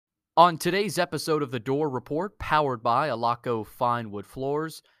On today's episode of The Door Report, powered by Alaco Fine Wood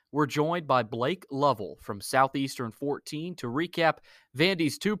Floors, we're joined by Blake Lovell from Southeastern 14 to recap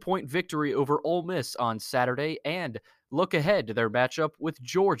Vandy's 2-point victory over Ole Miss on Saturday and look ahead to their matchup with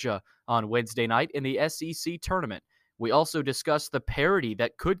Georgia on Wednesday night in the SEC tournament. We also discuss the parity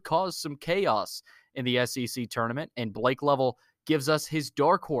that could cause some chaos in the SEC tournament, and Blake Lovell gives us his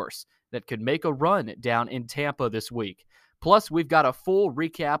dark horse that could make a run down in Tampa this week. Plus, we've got a full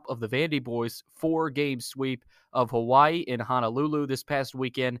recap of the Vandy boys' 4-game sweep of Hawaii in Honolulu this past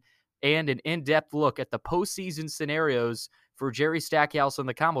weekend, and an in-depth look at the postseason scenarios for Jerry Stackhouse and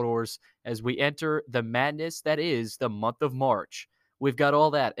the Commodores as we enter the madness that is the month of March. We've got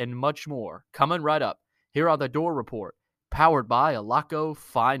all that and much more coming right up here on The Door Report, powered by Alaco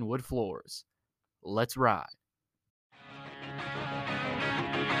Fine Wood Floors. Let's ride.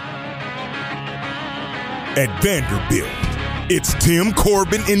 At Vanderbilt, it's Tim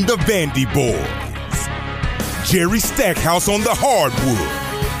Corbin and the Vandy boys, Jerry Stackhouse on the hardwood,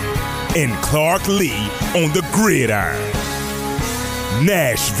 and Clark Lee on the gridiron.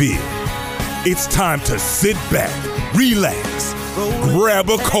 Nashville, it's time to sit back, relax, grab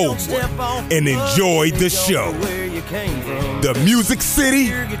a cold one, and enjoy the show. The Music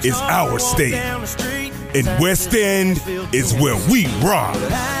City is our stage, and West End is where we rock.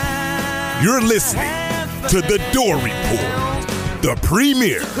 You're listening to The Door Report, the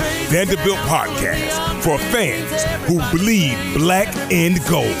premier Vanderbilt podcast for fans who bleed black and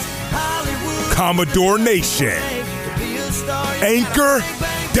gold. Commodore Nation, anchor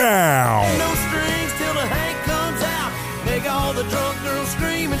down. No strings till the Hank comes out. Make all the drunk girls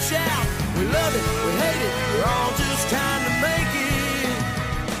scream and shout. We love it, we hate it, we're all just trying to make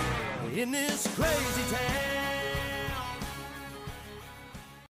it in this crazy town.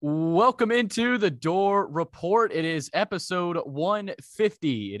 Welcome into The Door Report. It is episode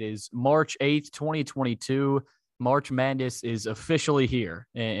 150. It is March 8th, 2022. March Madness is officially here,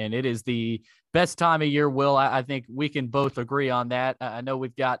 and it is the best time of year, Will. I think we can both agree on that. I know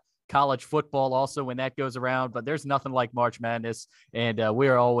we've got college football also when that goes around, but there's nothing like March Madness, and we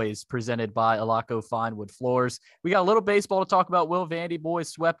are always presented by Alaco Fine Wood Floors. We got a little baseball to talk about. Will, Vandy boys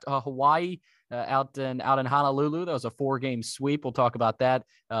swept Hawaii out in Honolulu. That was a 4-game sweep. We'll talk about that.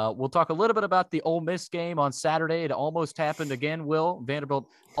 We'll talk a little bit about the Ole Miss game on Saturday. It almost happened again, Will. Vanderbilt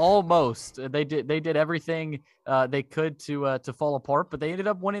almost. They did everything they could to fall apart, but they ended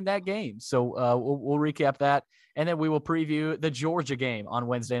up winning that game. So we'll recap that, and then we will preview the Georgia game on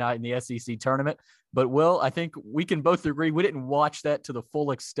Wednesday night in the SEC tournament. But, Will, I think we can both agree we didn't watch that to the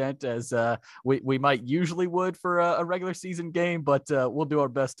full extent as we might usually would for a regular season game, but we'll do our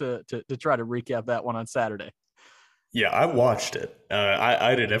best to try to recap that one on Saturday. Yeah, I watched it.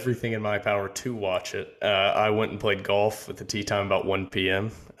 I did everything in my power to watch it. I went and played golf with the tee time about 1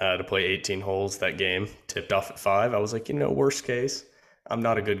 p.m. To play 18 holes that game. Tipped off at 5. I was like, worst case, I'm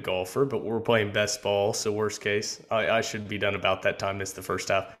not a good golfer, but we're playing best ball, so worst case, I should be done about that time. Missed the first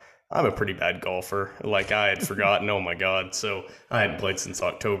half. I'm a pretty bad golfer. Like, I had forgotten, oh my God. So I hadn't played since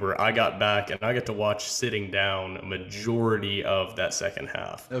October. I got back and I got to watch sitting down a majority of that second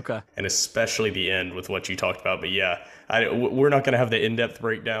half. Okay. And especially the end with what you talked about. But yeah, we're not going to have the in-depth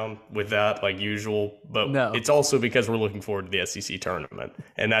breakdown with that like usual, but no. It's also because we're looking forward to the SEC tournament.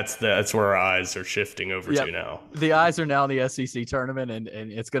 And that's where our eyes are shifting over to now. The eyes are now in the SEC tournament, and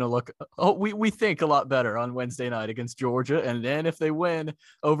it's going to look, we think a lot better on Wednesday night against Georgia. And then if they win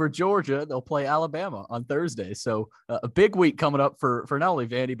over Georgia, they'll play Alabama on Thursday. So a big week coming up for not only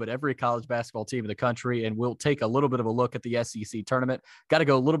Vandy, but every college basketball team in the country. And we'll take a little bit of a look at the SEC tournament. Got to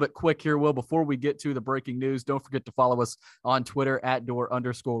go a little bit quick here, Will, before we get to the breaking news. Don't forget to follow us on Twitter at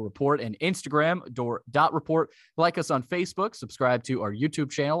 @door_report and Instagram door.report. Like us on Facebook, subscribe to our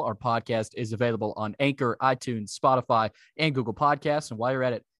YouTube channel. Our podcast is available on Anchor, iTunes, Spotify, and Google Podcasts. And while you're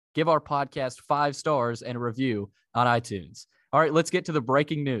at it, give our podcast 5 stars and a review on iTunes. All right, let's get to the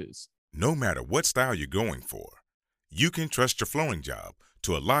breaking news. No matter what style you're going for, you can trust your flooring job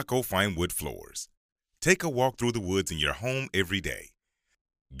to Alaco Fine Wood Floors. Take a walk through the woods in your home every day.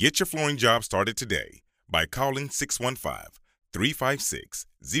 Get your flooring job started today by calling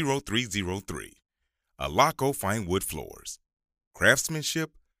 615-356-0303. Alaco Fine Wood Floors.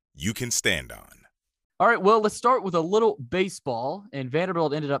 Craftsmanship you can stand on. All right, well, let's start with a little baseball. And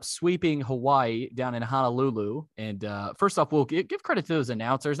Vanderbilt ended up sweeping Hawaii down in Honolulu. And first off, we'll give credit to those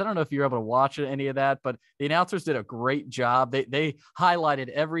announcers. I don't know if you're able to watch any of that, but the announcers did a great job. They highlighted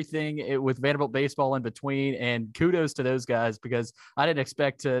everything with Vanderbilt baseball in between. And kudos to those guys, because I didn't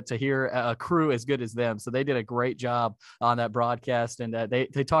expect to hear a crew as good as them. So they did a great job on that broadcast. And they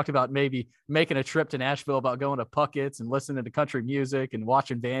talked about maybe making a trip to Nashville, about going to Puckett's and listening to country music and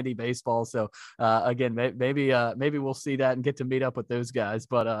watching Vandy baseball. So again, maybe we'll see that and get to meet up with those guys.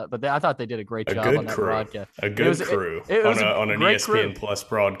 But I thought they did a great job on that broadcast. A good crew on an ESPN crew. Plus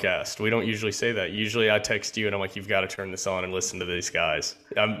broadcast. We don't usually say that. Usually I text you and I'm like, you've got to turn this on and listen to these guys.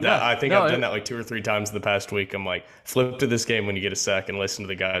 I think I've done that like 2 or 3 times in the past week. I'm like, flip to this game when you get a sec and listen to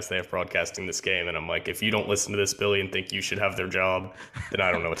the guys they have broadcasting this game. And I'm like, if you don't listen to this, Billy, and think you should have their job, then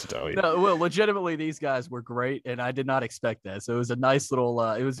I don't know what to tell you. No, well, legitimately, these guys were great, and I did not expect that. So it was a nice little.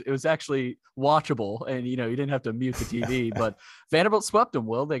 It was actually watchable. And, you didn't have to mute the TV, but Vanderbilt swept them,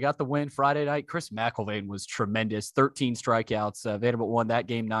 Will. They got the win Friday night. Chris McElvain was tremendous. 13 strikeouts. Vanderbilt won that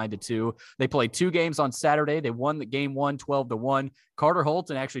game 9-2. They played 2 games on Saturday. They won the game 1, 12-1. Carter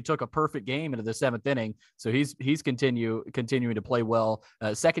Holton actually took a perfect game into the 7th inning. So he's continuing to play well.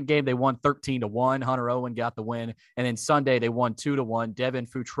 Second game, they won 13-1. Hunter Owen got the win. And then Sunday, they won 2-1. Devin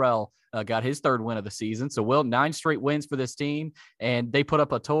Futrell got his 3rd win of the season. So, Will, 9 straight wins for this team, and they put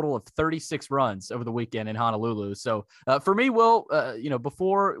up a total of 36 runs over the weekend in Honolulu. So, for me, Will,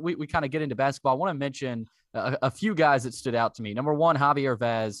 before we kind of get into basketball, I want to mention a few guys that stood out to me. Number one, Javier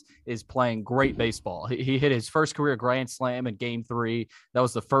Vaz is playing great baseball. He hit his first career grand slam in Game 3. That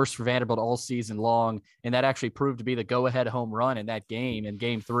was the first for Vanderbilt all season long, and that actually proved to be the go-ahead home run in that game, in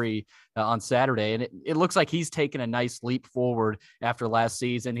Game 3 on Saturday. And it looks like he's taken a nice leap forward after last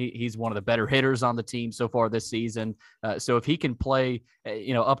season. He's one of the better hitters on the team so far this season. So if he can play,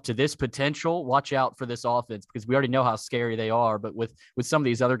 up to this potential, watch out for this offense, because we already know how scary they are. But with some of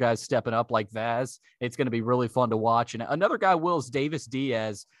these other guys stepping up like Vaz, it's going to be really fun to watch. And another guy, Will, is Davis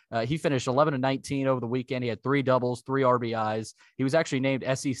Diaz. He finished 11-19 over the weekend. He had 3 doubles, 3 RBIs. He was actually named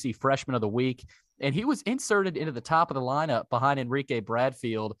SEC Freshman of the Week. And he was inserted into the top of the lineup behind Enrique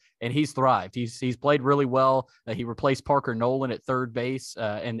Bradfield, and he's thrived. He's played really well. He replaced Parker Nolan at third base,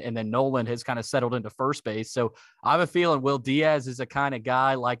 and then Nolan has kind of settled into first base. So I have a feeling Will Diaz is a kind of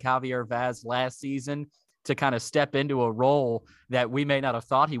guy like Javier Vaz last season to kind of step into a role that we may not have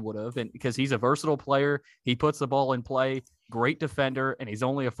thought he would have, and because he's a versatile player, he puts the ball in play, great defender, and he's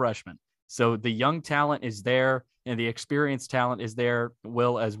only a freshman. So the young talent is there, and the experienced talent is there,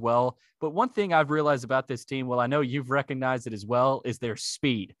 Will, as well. But one thing I've realized about this team, Will, I know you've recognized it as well, is their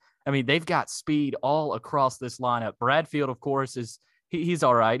speed. I mean, they've got speed all across this lineup. Bradfield, of course, he's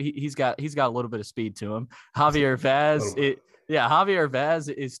all right. He's got a little bit of speed to him. Javier Vaz, Javier Vaz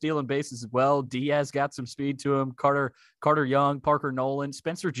is stealing bases as well. Diaz got some speed to him. Carter Young, Parker Nolan,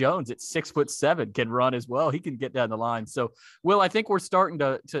 Spencer Jones at 6'7" can run as well. He can get down the line. So, Will, I think we're starting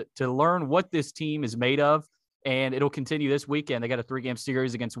to learn what this team is made of, and it'll continue this weekend. They got a 3-game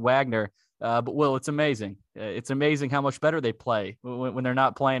series against Wagner. But, Will, it's amazing. It's amazing how much better they play when they're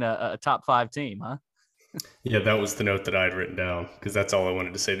not playing a top 5 team, huh? Yeah, that was the note that I had written down, because that's all I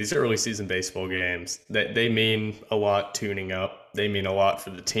wanted to say. These early season baseball games, they mean a lot tuning up. They mean a lot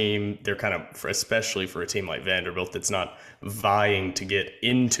for the team. They're kind of, especially for a team like Vanderbilt that's not vying to get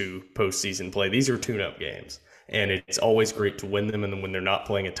into postseason play. These are tune-up games, and it's always great to win them. And then when they're not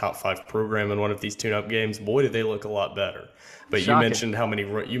playing a top 5 program in one of these tune-up games, boy, do they look a lot better. But Shocking. you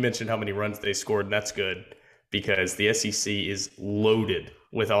mentioned how many runs they scored, and that's good, because the SEC is loaded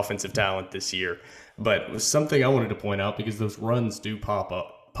with offensive talent this year. But something I wanted to point out, because those runs do pop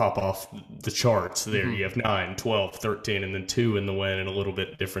off the charts there. Mm-hmm. You have 9, 12, 13, and then 2 in the win in a little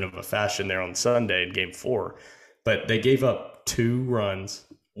bit different of a fashion there on Sunday in Game 4. But they gave up 2 runs,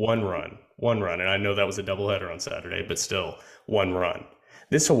 1 run. And I know that was a doubleheader on Saturday, but still 1 run.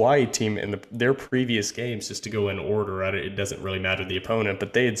 This Hawaii team in their previous games, just to go in order, it doesn't really matter the opponent,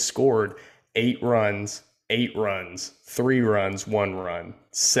 but they had scored 8 runs, 3 runs, 1 run,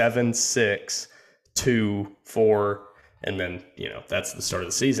 7, 6, 2, 4, and then, that's the start of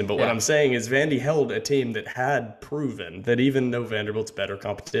the season. But what I'm saying is Vandy held a team that had proven that even though Vanderbilt's better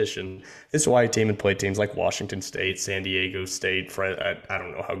competition, this Hawaii team had played teams like Washington State, San Diego State. I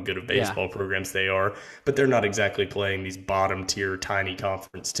don't know how good of baseball programs they are, but they're not exactly playing these bottom-tier, tiny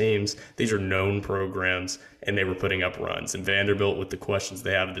conference teams. These are known programs, and they were putting up runs. And Vanderbilt, with the questions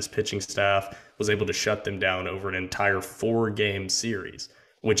they have of this pitching staff, was able to shut them down over an entire 4-game series.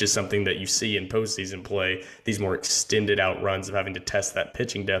 which is something that you see in postseason play, these more extended out runs of having to test that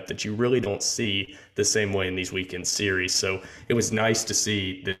pitching depth that you really don't see the same way in these weekend series. So it was nice to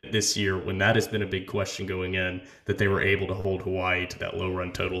see that this year, when that has been a big question going in, that they were able to hold Hawaii to that low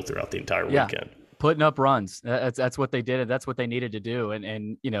run total throughout the entire weekend. Putting up runs. That's what they did. And that's what they needed to do.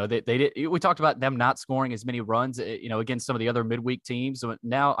 And they did. We talked about them not scoring as many runs, against some of the other midweek teams. So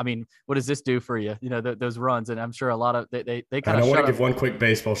now, I mean, what does this do for you? Those runs. And I'm sure a lot of they kind of. I want to give one quick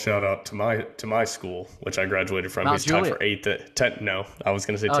baseball shout out to my school, which I graduated from. Who's tied for 8th. No, I was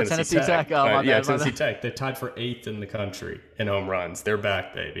going to say Tennessee Tech. Oh, Tennessee Tech. They're tied for 8th in the country in home runs. They're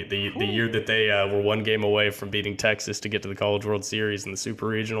back, baby. The year that they were one game away from beating Texas to get to the College World Series and the Super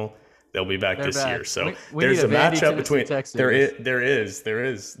Regional. They'll be back this year. So there's a matchup between there is.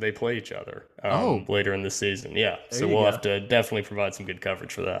 They play each other later in the season. Yeah. So we'll have to definitely provide some good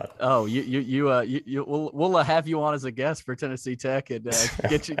coverage for that. Oh, we'll have you on as a guest for Tennessee Tech and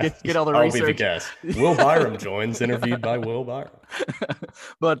get all the research. I'll be the guest. Will Byram joins, interviewed by Will Byram.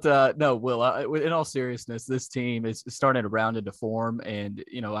 But no, Will, in all seriousness, this team is starting to round into form. And,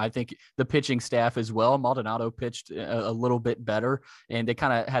 I think the pitching staff as well. Maldonado pitched a little bit better, and they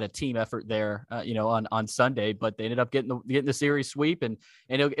kind of had a team effort there, on Sunday, but they ended up getting the series sweep, and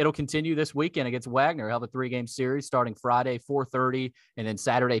it'll continue this weekend against Wagner. Have a 3-game series starting Friday 4:30, and then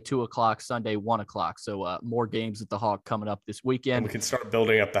Saturday 2:00, Sunday 1:00. So more games at the Hawk coming up this weekend. And we can start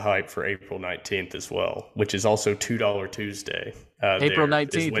building up the hype for April 19th as well, which is also $2 Tuesday. April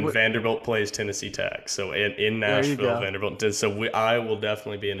 19th is when Vanderbilt plays Tennessee Tech. So in Nashville, Vanderbilt. So I will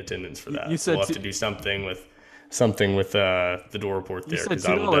definitely be in attendance for that. We'll have to do something with the Door Report there. You said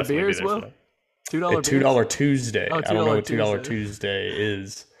 $2 beers, Will? $2 Tuesday. Oh, I don't know what $2 Tuesday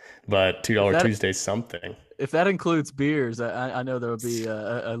is, but $2 Tuesday is something. If that includes beers, I know there will be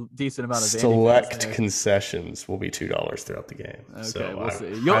a decent amount of select concessions will be $2 throughout the game. Okay, so we'll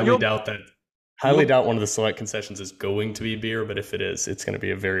see. Highly doubt one of the select concessions is going to be beer, but if it is, it's going to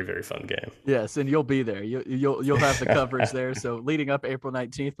be a very, very fun game. Yes, and you'll be there. You'll have the coverage there. So leading up April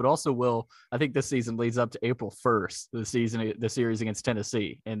 19th, but also I think this season leads up to April 1st, the series against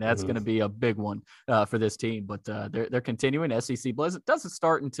Tennessee, and that's going to be a big one for this team. But they're continuing. SEC play doesn't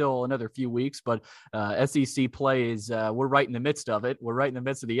start until another few weeks, but SEC play is we're right in the midst of it. We're right in the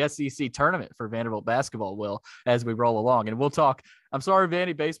midst of the SEC tournament for Vanderbilt basketball, Will, as we roll along, and we'll talk. I'm sorry,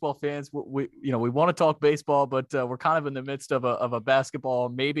 Vandy baseball fans. We want to talk baseball, but we're kind of in the midst of a basketball,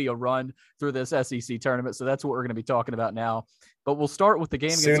 maybe a run through this SEC tournament. So that's what we're going to be talking about now. But we'll start with the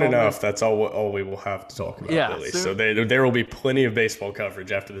game. Soon enough, that's all we will have to talk about, Billy. So there will be plenty of baseball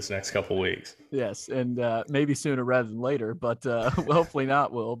coverage after this next couple weeks. Yes, and maybe sooner rather than later, but hopefully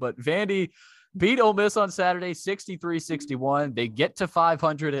not, Will. But Vandy beat Ole Miss on Saturday, 63-61. They get to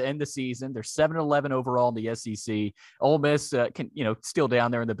 500 to end the season. They're 7-11 overall in the SEC. Ole Miss still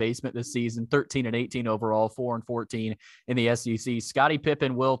down there in the basement this season, 13-18 overall, 4-14 in the SEC. Scottie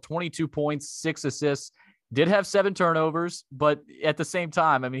Pippen, Will, 22 points, 6 assists, did have 7 turnovers, but at the same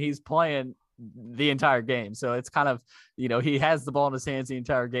time, I mean, he's playing the entire game. So it's kind of, he has the ball in his hands the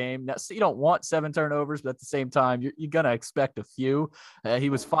entire game. Now, so you don't want 7 turnovers, but at the same time, you're going to expect a few.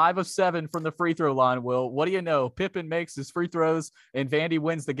 He was 5 of 7 from the free throw line, Will. What do you know? Pippen makes his free throws and Vandy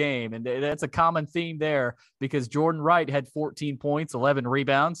wins the game. And that's a common theme there because Jordan Wright had 14 points, 11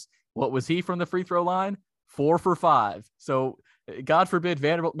 rebounds. What was he from the free throw line? 4 for 5. So God forbid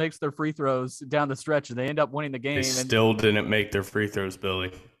Vanderbilt makes their free throws down the stretch and they end up winning the game. They still didn't make their free throws,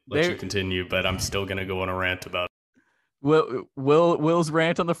 Billy. Let you continue, but I'm still going to go on a rant about it. Will's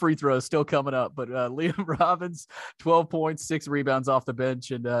rant on the free throws still coming up, but Liam Robbins, 12 points, 6 rebounds off the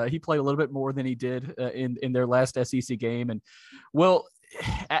bench, and he played a little bit more than he did in their last SEC game. And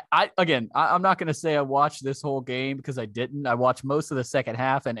I'm not going to say I watched this whole game because I didn't. I watched most of the second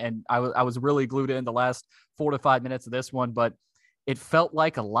half, and I was really glued in the last 4 to 5 minutes of this one, but it felt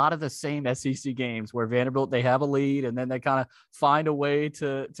like a lot of the same SEC games where Vanderbilt, they have a lead and then they kind of find a way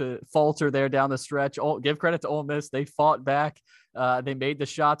to falter there down the stretch. Give credit to Ole Miss. They fought back. They made the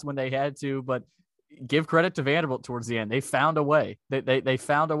shots when they had to, but give credit to Vanderbilt towards the end. They found a way. They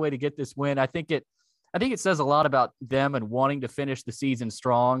found a way to get this win. I think it says a lot about them and wanting to finish the season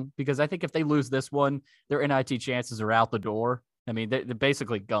strong, because I think if they lose this one, their NIT chances are out the door. I mean, they're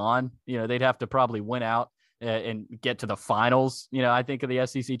basically gone. They'd have to probably win out and get to the finals. I think of the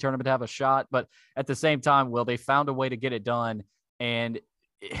SEC tournament to have a shot, but at the same time, they found a way to get it done. And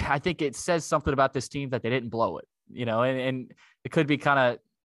I think it says something about this team that they didn't blow it, and it could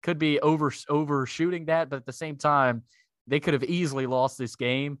be overshooting that, but at the same time, they could have easily lost this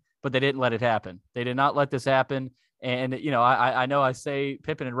game, but they didn't let it happen. They did not let this happen. And, I know I say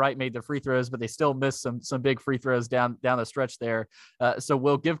Pippen and Wright made the free throws, but they still missed some big free throws down the stretch there. So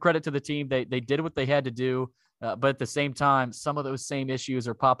we'll give credit to the team. They did what they had to do. But at the same time, some of those same issues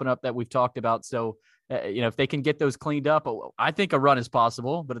are popping up that we've talked about. So, if they can get those cleaned up, I think a run is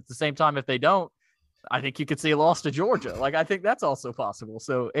possible. But at the same time, if they don't, I think you could see a loss to Georgia. Like, I think that's also possible.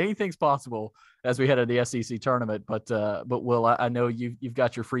 So anything's possible as we head to the SEC tournament. But Will, I know you've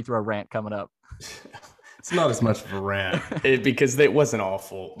got your free throw rant coming up. It's not as much of a rant because it wasn't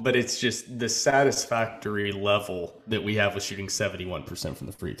awful, but it's just the satisfactory level that we have with shooting 71% from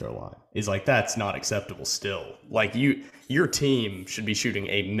the free throw line is like, that's not acceptable still. Like your team should be shooting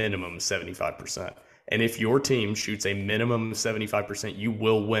a minimum 75%. And if your team shoots a minimum 75%, you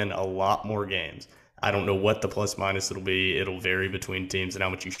will win a lot more games. I don't know what the plus minus it'll be. It'll vary between teams and how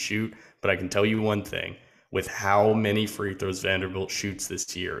much you shoot, but I can tell you one thing. With how many free throws Vanderbilt shoots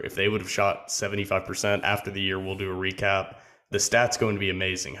this year, if they would have shot 75% after the year, we'll do a recap. The stat's going to be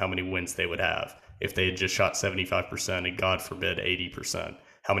amazing how many wins they would have if they had just shot 75% and, God forbid, 80%.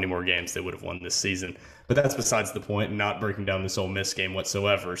 How many more games they would have won this season. But that's besides the point, and not breaking down this Ole Miss game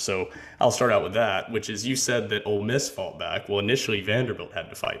whatsoever. So I'll start out with that, which is you said that Ole Miss fought back. Well, initially Vanderbilt had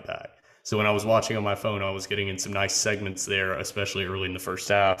to fight back. So when I was watching on my phone, I was getting in some nice segments there, especially early in the first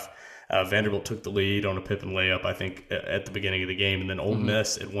half. Vanderbilt took the lead on a Pippen layup, I think, at the beginning of the game. And then Ole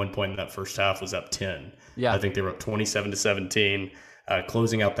Miss at one point in that first half was up 10. Yeah. I think they were up 27-17.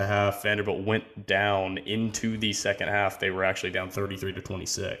 Closing out the half, Vanderbilt went down into the second half. They were actually down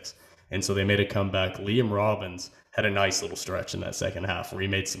 33-26. And so they made a comeback. Liam Robbins had a nice little stretch in that second half where he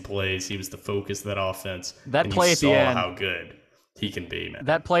made some plays. He was the focus of that offense. That play at the end, how good he can be, man.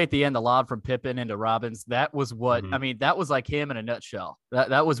 That play at the end, the lob from Pippen into Robbins, that was what I mean. That was like him in a nutshell.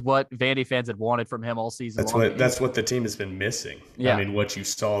 That was what Vandy fans had wanted from him all season long. That's what the team has been missing. Yeah. I mean, what you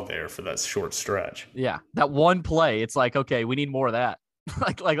saw there for that short stretch. Yeah, that one play. It's like, okay, we need more of that.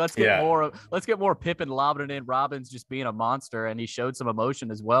 like let's get more Pippen lobbing it in, Robbins just being a monster, and he showed some emotion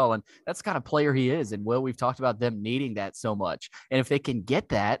as well, and that's the kind of player he is. And we've talked about them needing that so much, and if they can get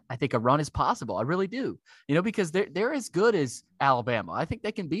that, I think a run is possible. I really do, because they're as good as Alabama. I think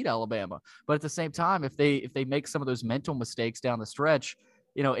they can beat Alabama, but at the same time, if they make some of those mental mistakes down the stretch,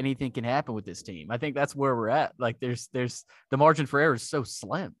 anything can happen with this team. I think that's where we're at. Like there's the margin for error is so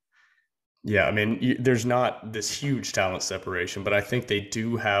slim. Yeah, I mean, there's not this huge talent separation, but I think they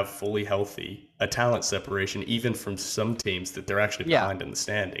do have fully healthy a talent separation, even from some teams that they're actually behind in the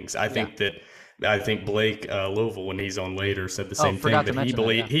standings. I think Blake Lovell, when he's on later, said the same thing,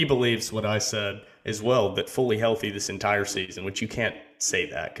 that he believes what I said as well, that fully healthy this entire season, which you can't say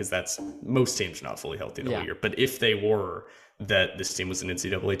that because that's most teams not fully healthy the whole year. But if they were, that this team was an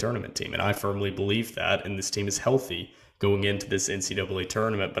NCAA tournament team, and I firmly believe that, and this team is healthy going into this NCAA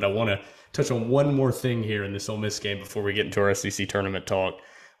tournament. But I want to touch on one more thing here in this Ole Miss game before we get into our SEC tournament talk,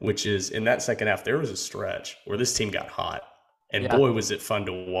 which is in that second half, there was a stretch where this team got hot. And boy, was it fun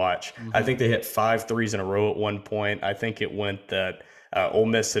to watch. I think they hit 5 threes in a row at one point. I think it went that Ole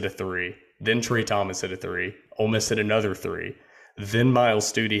Miss hit a 3, then Trey Thomas hit a 3, Ole Miss hit another 3, then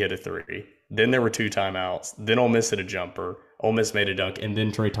Miles Studi hit a 3, then there were 2 timeouts, then Ole Miss hit a jumper, Ole Miss made a dunk, and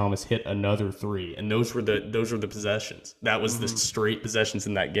then Trey Thomas hit another 3. And those were the possessions. That was the straight possessions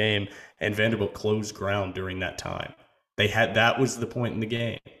in that game, and Vanderbilt closed ground during that time. That was the point in the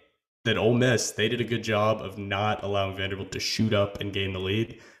game. That Ole Miss, they did a good job of not allowing Vanderbilt to shoot up and gain the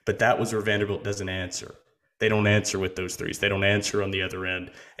lead, but that was where Vanderbilt doesn't answer. They don't answer with those threes. They don't answer on the other end.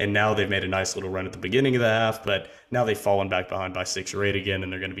 And now they've made a nice little run at the beginning of the half, but now they've fallen back behind by 6 or 8 again,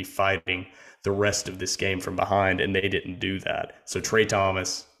 and they're going to be fighting the rest of this game from behind, and they didn't do that. So Trey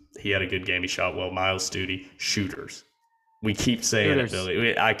Thomas, he had a good game. He shot well. Miles Studi, shooters. We keep saying it,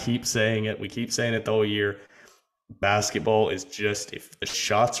 Billy. I keep saying it. We keep saying it the whole year. Basketball is just, if the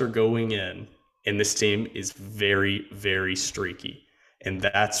shots are going in, and this team is very, very streaky. And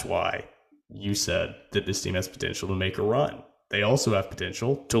that's why you said that this team has potential to make a run. They also have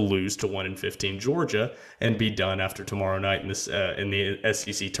potential to lose to 1-15 Georgia and be done after tomorrow night in this in the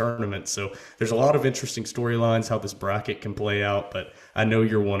SEC tournament. So there's a lot of interesting storylines how this bracket can play out. But I know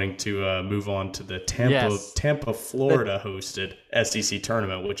you're wanting to move on to the Tampa, Florida hosted SEC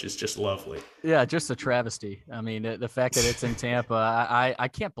tournament, which is just lovely. Yeah, just a travesty. I mean, the fact that it's in Tampa, I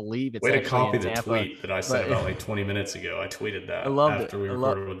can't believe it's way actually to copy in the Tampa. tweet that I said about like 20 minutes ago. I tweeted that I loved after it. we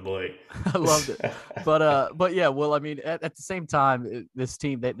recorded with Blake. I loved it. But yeah, well, I mean, at the same same time, this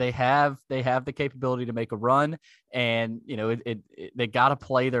team they have the capability to make a run, and they got to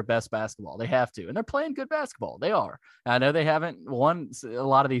play their best basketball. They have to, and they're playing good basketball. They are. I know they haven't won a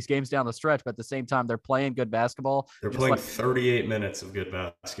lot of these games down the stretch, but at the same time, they're playing good basketball. They're playing 38 minutes of good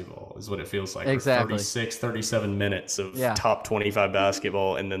basketball is what it feels like. Exactly. 36, 37 minutes of top 25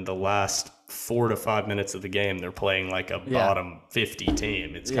 basketball, and then the last 4 to 5 minutes of the game, they're playing like a bottom 50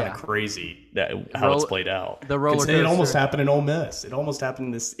 team. It's kind of crazy how it's played out. The roller coaster. It almost happened in Ole Miss. It almost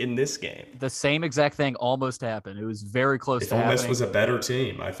happened in this game. The same exact thing almost happened. It was very close to happening. If Ole Miss was a better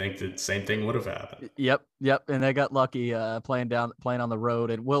team, I think the same thing would have happened. Yep. And they got lucky playing on the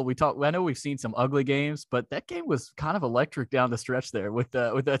road. And I know we've seen some ugly games, but that game was kind of electric down the stretch there with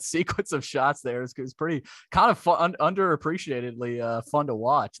that sequence of shots there. It was pretty kind of fun, underappreciatedly fun to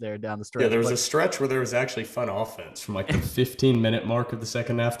watch there down the stretch. Yeah, there was a stretch where there was actually fun offense from like the 15-minute mark of the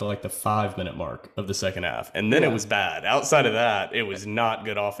second half to like the 5-minute mark of the second half. And then it was bad. Outside of that, it was not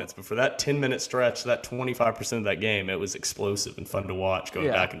good offense. But for that 10-minute stretch, that 25% of that game, it was explosive and fun to watch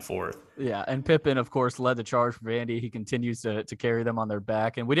going back and forth. Yeah, and Pippen, of course, led the charge for Vandy. He continues to carry them on their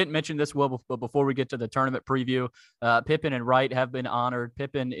back. And we didn't mention this but before we get to the tournament preview, Pippen and Wright have been honored.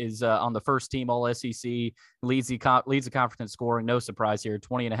 Pippen is on the first team All-SEC, leads the conference in scoring. No surprise here,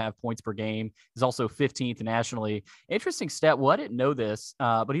 20.5 points per game. He's also 15th nationally. Interesting stat. Well, I didn't know this,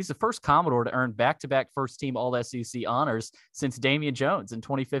 but he's the first Commodore to earn back-to-back first-team All-SEC honors since Damian Jones in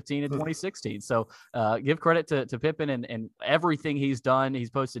 2015 and 2016. So give credit to Pippen and everything he's done. He's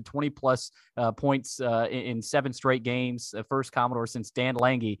posted 20-plus points in 7 straight games. First Commodore since Dan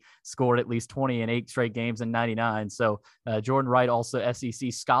Lange scored at least 20 in 8 straight games in '99. So Jordan Wright, also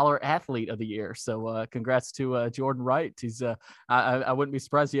SEC Scholar Athlete of the Year. So congrats to Jordan Wright. He's I wouldn't be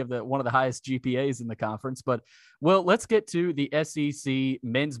surprised you have one of the highest GPAs in the conference. But well, let's get to the SEC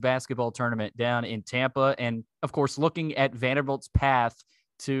men's basketball tournament down in Tampa, and of course, looking at Vanderbilt's path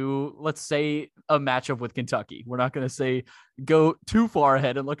to, let's say, a matchup with Kentucky. We're not going to say go too far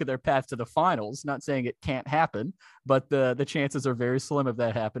ahead and look at their path to the finals. Not saying it can't happen, but the chances are very slim of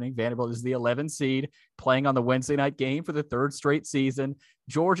that happening. Vanderbilt is the 11 seed, playing on the Wednesday night game for the 3rd straight season.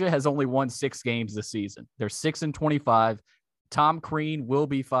 Georgia has only won 6 games this season. They're 6-25. Tom Crean will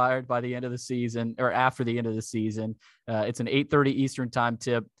be fired by the end of the season, or after the end of the season. It's an 8:30 Eastern time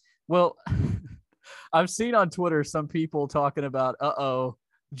tip. Well, I've seen on Twitter some people talking about,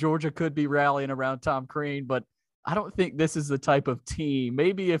 Georgia could be rallying around Tom Crean, but I don't think this is the type of team.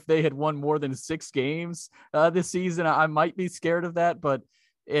 Maybe if they had won more than 6 games this season, I might be scared of that. But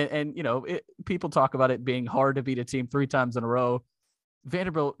people talk about it being hard to beat a team 3 times in a row.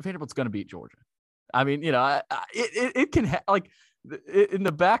 Vanderbilt's going to beat Georgia. I mean, it can in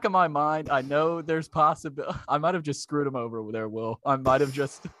the back of my mind, I know there's possibility. I might have just screwed him over there, Will. I might have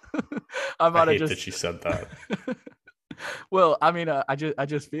just. I hate that you said that. Well, I mean, I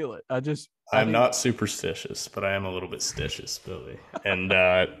just feel it. I'm not superstitious, but I am a little bit stitious, Billy. And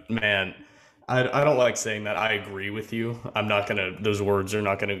man, I don't like saying that. I agree with you. Those words are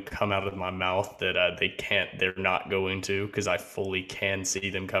not gonna come out of my mouth that they're not going to, because I fully can see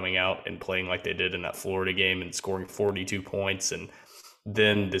them coming out and playing like they did in that Florida game and scoring 42 points. And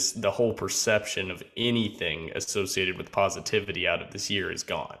then the whole perception of anything associated with positivity out of this year is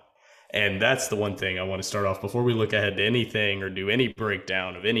gone. And that's the one thing I want to start off before we look ahead to anything or do any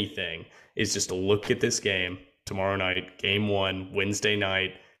breakdown of anything, is just to look at this game tomorrow night, game 1, Wednesday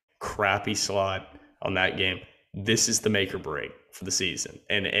night, crappy slot on that game. This is the make or break for the season.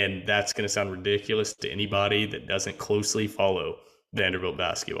 And that's going to sound ridiculous to anybody that doesn't closely follow Vanderbilt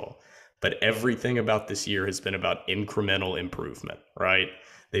basketball. But everything about this year has been about incremental improvement, right?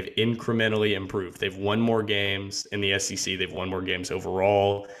 They've incrementally improved. They've won more games in the SEC. They've won more games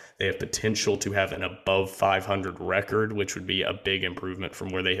overall. They have potential to have an above 500 record, which would be a big improvement from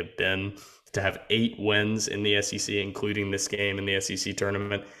where they have been. To have 8 wins in the SEC, including this game in the SEC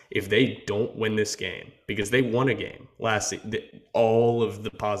tournament. If they don't win this game, because they won a game last season, all of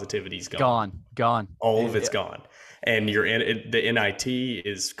the positivity's gone. Gone. All of it's gone. And the NIT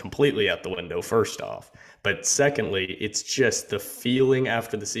is completely out the window, first off. But secondly, it's just the feeling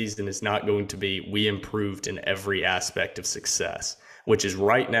after the season is not going to be, we improved in every aspect of success, which is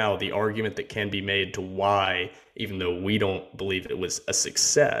right now the argument that can be made to why, even though we don't believe it was a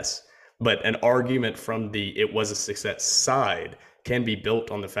success, but an argument from the it was a success side can be built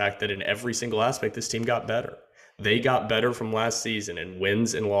on the fact that in every single aspect, this team got better. They got better from last season in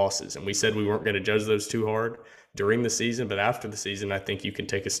wins and losses. And we said we weren't going to judge those too hard during the season, but after the season, I think you can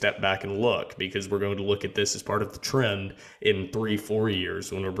take a step back and look, because we're going to look at this as part of the trend in 3-4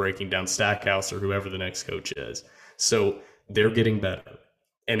 years when we're breaking down Stackhouse or whoever the next coach is. So they're getting better,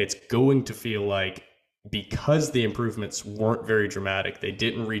 and it's going to feel like because the improvements weren't very dramatic, they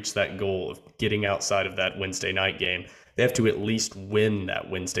didn't reach that goal of getting outside of that Wednesday night game. They have to at least win that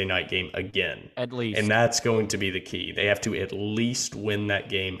Wednesday night game again. At least. And that's going to be the key. They have to at least win that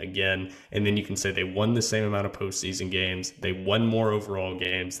game again. And then you can say they won the same amount of postseason games. They won more overall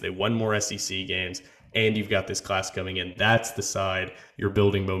games. They won more SEC games. And you've got this class coming in. That's the side you're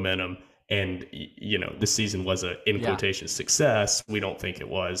building momentum. And, this season was a, in quotation, success. We don't think it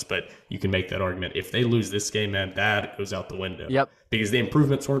was, but you can make that argument. If they lose this game, man, that goes out the window. Yep. Because the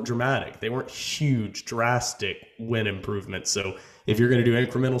improvements weren't dramatic. They weren't huge, drastic win improvements. So if you're going to do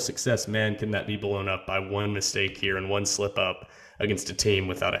incremental success, man, can that be blown up by one mistake here and one slip up against a team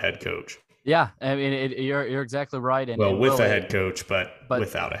without a head coach? Yeah, I mean, you're exactly right. And with a head coach, but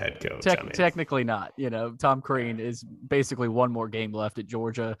without a head coach. Technically not. Tom Crean is basically one more game left at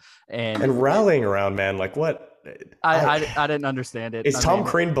Georgia, and rallying around, man. Like what? I didn't understand it. Is Tom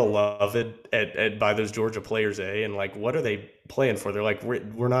Crean beloved by those Georgia players? And like, what are they playing for? They're like,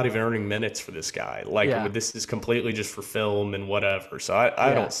 we're not even earning minutes for this guy. Like, this is completely just for film and whatever. So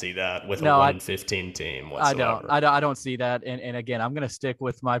I don't see that with a 1-15 team whatsoever. I don't see that. And again, I'm going to stick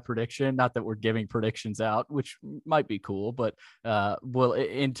with my prediction. Not that we're giving predictions out, which might be cool, but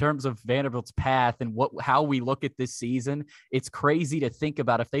in terms of Vanderbilt's path and how we look at this season, it's crazy to think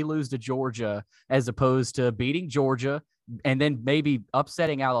about if they lose to Georgia as opposed to beating Georgia and then maybe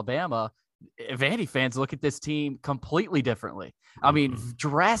upsetting Alabama. Vandy fans look at this team completely differently. I mean,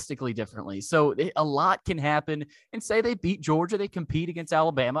 drastically differently. So a lot can happen. And say they beat Georgia, they compete against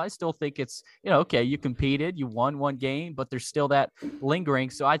Alabama. I still think it's, okay, you competed, you won one game, but there's still that lingering.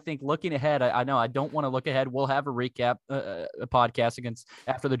 So I think looking ahead, I know I don't want to look ahead. We'll have a recap, a podcast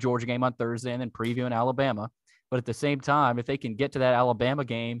after the Georgia game on Thursday and then previewing Alabama. But at the same time, if they can get to that Alabama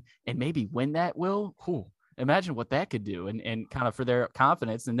game and maybe win that, imagine what that could do and kind of for their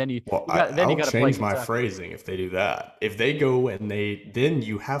confidence. And then you got to change my phrasing if they do that. If they go and then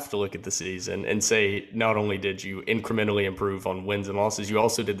you have to look at the season and say, not only did you incrementally improve on wins and losses, you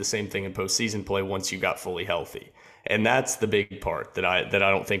also did the same thing in postseason play once you got fully healthy. And that's the big part that I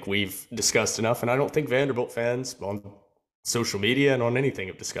don't think we've discussed enough. And I don't think Vanderbilt fans on social media and on anything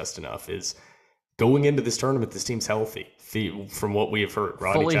have discussed enough is going into this tournament, this team's healthy. From what we have heard,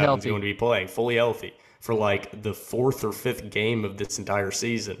 Rodney Chapman's going to be playing fully healthy for like the fourth or fifth game of this entire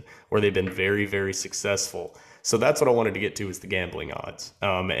season where they've been very, very successful. So that's what I wanted to get to is the gambling odds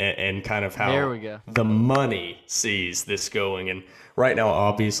and kind of how the money sees this going. And right now,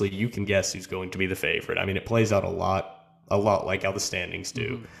 obviously, you can guess who's going to be the favorite. I mean, it plays out a lot like how the standings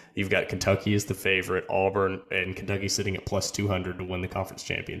do. Mm-hmm. You've got Kentucky as the favorite, Auburn and Kentucky sitting at plus 200 to win the conference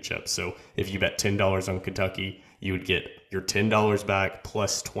championship. So if you bet $10 on Kentucky, you would get your $10 back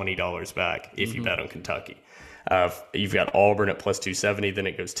plus $20 back if you bet on Kentucky. You've got Auburn at plus 270, then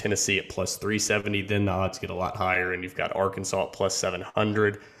it goes Tennessee at plus 370, then the odds get a lot higher, and you've got Arkansas at plus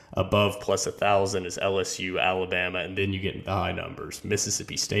 700. Above plus 1,000 is LSU, Alabama, and then you get into the high numbers.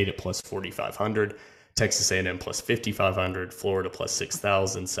 Mississippi State at plus 4,500. Texas A&M plus 5,500, Florida plus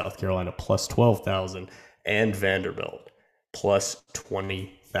 6,000, South Carolina plus 12,000, and Vanderbilt plus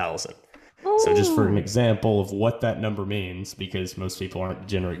 20,000. So just for an example of what that number means, because most people aren't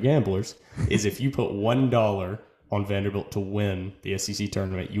degenerate gamblers, is if you put $1 on Vanderbilt to win the SEC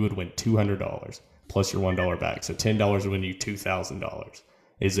tournament, you would win $200 plus your $1 back. So $10 would win you $2,000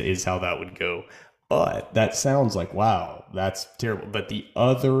 is how that would go. But that sounds like, wow, that's terrible. But the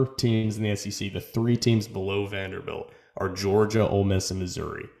other teams in the SEC, the three teams below Vanderbilt, are Georgia, Ole Miss, and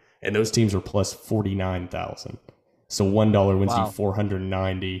Missouri. And those teams are plus 49,000. So $1 wins you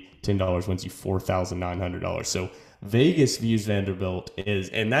 $490, $10 wins you $4,900. So Vegas views Vanderbilt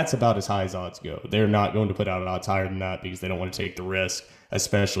and that's about as high as odds go. They're not going to put out odds higher than that because they don't want to take the risk,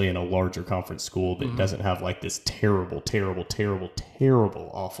 especially in a larger conference school that doesn't have like this terrible,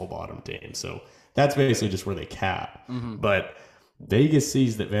 awful bottom team. So that's basically just where they cap. But Vegas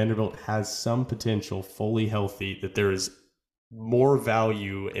sees that Vanderbilt has some potential, fully healthy, that there is more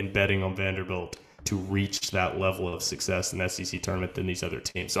value in betting on Vanderbilt to reach that level of success in the SEC tournament than these other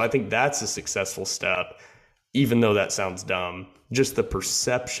teams. So I think that's a successful step, even though that sounds dumb. Just the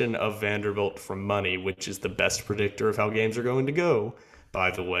perception of Vanderbilt from money, which is the best predictor of how games are going to go, by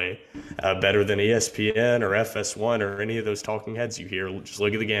the way, better than ESPN or FS1 or any of those talking heads you hear. Just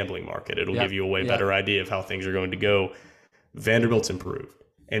look at the gambling market. It'll give you a way better idea of how things are going to go. Vanderbilt's improved.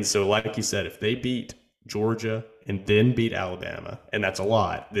 And so, like you said, if they beat Georgia and then beat Alabama, and that's a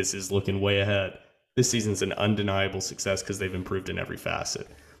lot, this is looking way ahead. This season's an undeniable success because they've improved in every facet.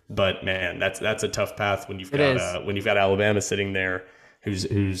 But man, that's a tough path when you've got Alabama sitting there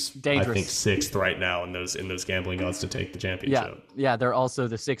who's dangerous. I think 6th right now in those gambling odds to take the championship. Yeah, they're also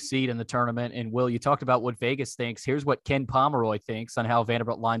the 6th seed in the tournament. And Will, you talked about what Vegas thinks. Here's what Ken Pomeroy thinks on how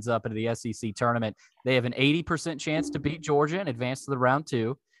Vanderbilt lines up into the SEC tournament. They have an 80% chance to beat Georgia and advance to the round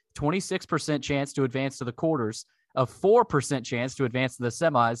 2, 26% chance to advance to the quarters, a 4% chance to advance to the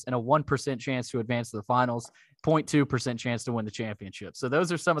semis, and a 1% chance to advance to the finals, 0.2% chance to win the championship. So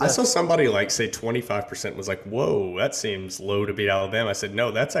those are some of the... I saw somebody say 25% was like, whoa, that seems low to beat Alabama. I said,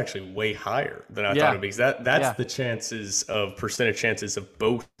 no, that's actually way higher than I thought it would be. Because that's the percentage chances of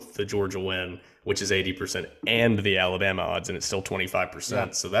both the Georgia win, which is 80%, and the Alabama odds, and it's still 25%.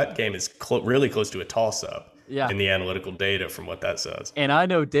 Yeah. So that game is really close to a toss-up. In the analytical data from what that says. And I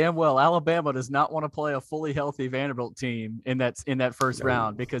know damn well Alabama does not want to play a fully healthy Vanderbilt team in that first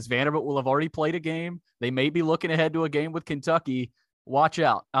round, because Vanderbilt will have already played a game. They may be looking ahead to a game with Kentucky. Watch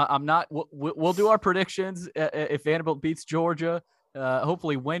out. I'm not. We'll do our predictions if Vanderbilt beats Georgia.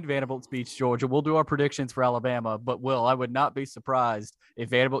 Hopefully when Vanderbilt beats Georgia, we'll do our predictions for Alabama. But I would not be surprised if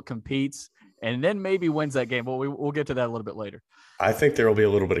Vanderbilt competes and then maybe wins that game. But we'll get to that a little bit later. I think there will be a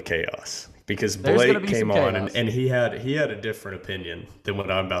little bit of chaos because Blake came on and he had a different opinion than what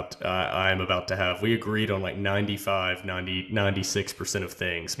I'm about to have. We agreed on 96% of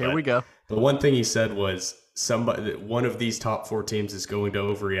things. Here we go. The one thing he said was one of these top 4 teams is going to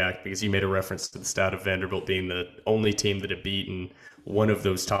overreact, because he made a reference to the stat of Vanderbilt being the only team that had beaten one of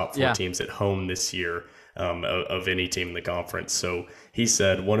those top 4 teams at home this year. Of any team in the conference. So he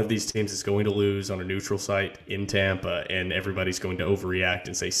said one of these teams is going to lose on a neutral site in Tampa, and everybody's going to overreact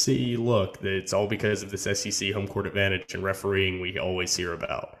and say, see, look, it's all because of this SEC home court advantage and refereeing we always hear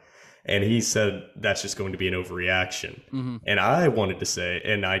about. And he said that's just going to be an overreaction. Mm-hmm. And I wanted to say,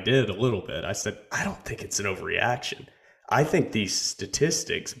 and I did a little bit, I said, I don't think it's an overreaction. I think these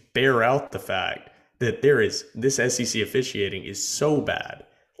statistics bear out the fact that this SEC officiating is so bad.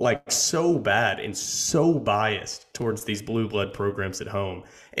 So bad and so biased towards these blue blood programs at home.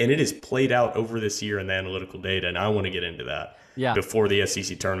 And it is played out over this year in the analytical data. And I want to get into that before the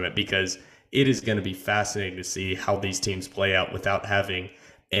SEC tournament, because it is going to be fascinating to see how these teams play out without having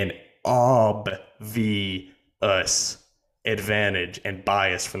an obvious advantage and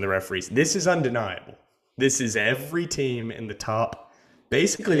bias from the referees. This is undeniable. This is every team in the top,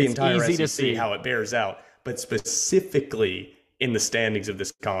 basically the entire SEC, how it bears out, but specifically in the standings of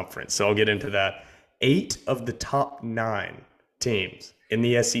this conference. So I'll get into that. 8 of the top 9 teams in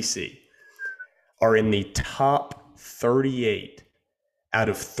the SEC are in the top 38 out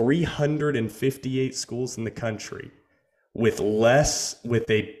of 358 schools in the country, with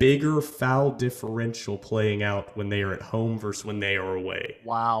a bigger foul differential playing out when they are at home versus when they are away.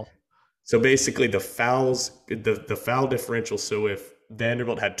 Wow. So basically the foul differential, so if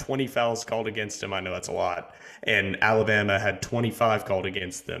Vanderbilt had 20 fouls called against them, I know that's a lot, and Alabama had 25 called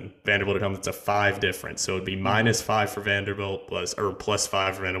against them, Vanderbilt at home, that's a 5 difference. So it'd be -5 for Vanderbilt plus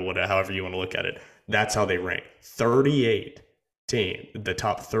 +5 for Vanderbilt, however you want to look at it. That's how they rank. The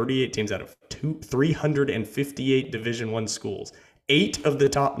top 38 teams out of 358 Division I schools. 8 of the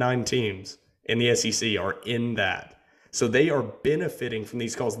top 9 teams in the SEC are in that. So they are benefiting from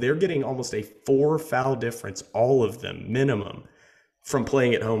these calls. They're getting almost a 4 foul difference, all of them, minimum, from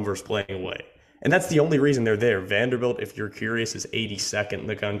playing at home versus playing away. And that's the only reason they're there. Vanderbilt, if you're curious, is 82nd in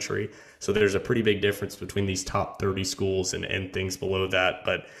the country. So there's a pretty big difference between these top 30 schools and things below that.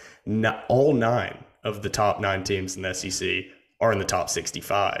 But not all 9 of the top 9 teams in the SEC are in the top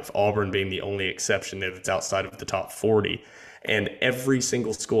 65. Auburn being the only exception there that's outside of the top 40. And every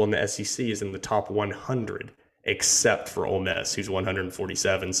single school in the SEC is in the top 100, except for Ole Miss, who's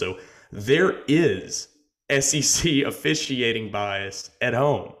 147. So there is SEC officiating bias at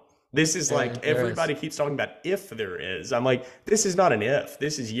home. This is everybody keeps talking about if there is. I'm like, this is not an if.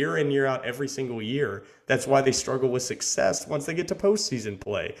 This is year in, year out, every single year. That's why they struggle with success once they get to postseason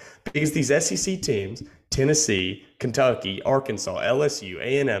play. Because these SEC teams, Tennessee, Kentucky, Arkansas, LSU,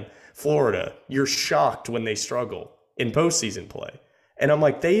 A&M, Florida, you're shocked when they struggle in postseason play. And I'm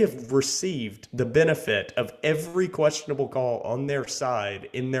like, they have received the benefit of every questionable call on their side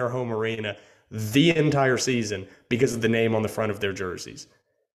in their home arena the entire season because of the name on the front of their jerseys.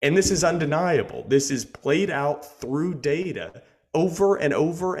 And this is undeniable. This is played out through data over and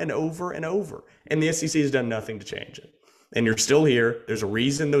over and over and over. And the SEC has done nothing to change it. And you're still here. There's a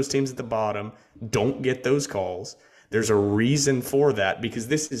reason those teams at the bottom don't get those calls. There's a reason for that, because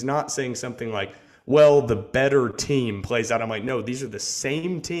this is not saying something like, well, the better team plays out. I'm like, no, these are the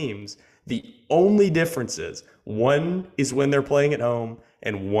same teams. The only difference is one is when they're playing at home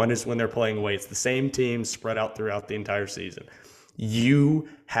and one is when they're playing away. It's the same team spread out throughout the entire season. You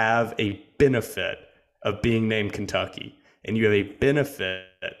have a benefit of being named Kentucky. and you have a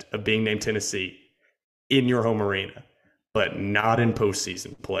benefit of being named Tennessee in your home arena, but not in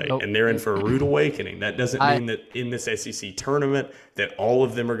postseason play. Nope. And they're in for a rude awakening. That doesn't mean that in this SEC tournament that all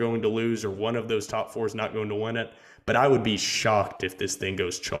of them are going to lose or one of those top four is not going to win it. But I would be shocked if this thing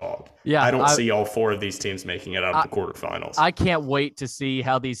goes chalk. Yeah, I don't see all four of these teams making it out of the quarterfinals. I can't wait to see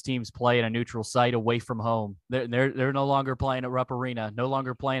how these teams play in a neutral site away from home. They're no longer playing at Rupp Arena, no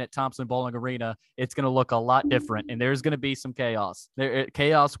longer playing at Thompson Bowling Arena. It's going to look a lot different, and there's going to be some chaos.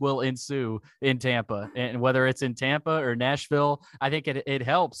 Chaos will ensue in Tampa, and whether it's in Tampa or Nashville, I think it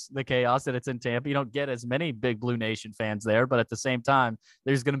helps the chaos that it's in Tampa. You don't get as many Big Blue Nation fans there, but at the same time,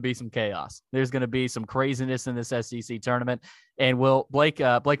 there's going to be some chaos. There's going to be some craziness in this SEC tournament. And Blake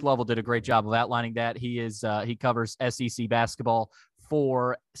Lovell did a great job of outlining that. He covers SEC basketball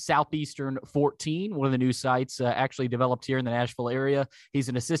for Southeastern 14, one of the new sites actually developed here in the Nashville area. He's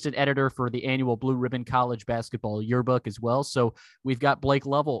an assistant editor for the annual Blue Ribbon College Basketball Yearbook as well. So we've got Blake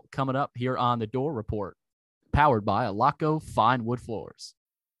Lovell coming up here on the Door Report, powered by Alaco Fine Wood Floors.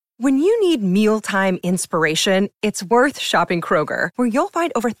 When you need mealtime inspiration, it's worth shopping Kroger, where you'll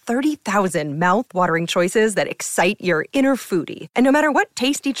find over 30,000 mouth-watering choices that excite your inner foodie. And no matter what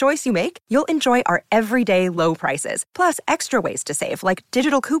tasty choice you make, you'll enjoy our everyday low prices, plus extra ways to save, like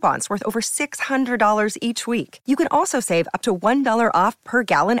digital coupons worth over $600 each week. You can also save up to $1 off per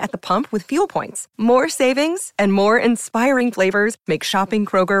gallon at the pump with fuel points. More savings and more inspiring flavors make shopping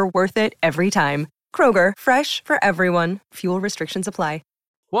Kroger worth it every time. Kroger, fresh for everyone. Fuel restrictions apply.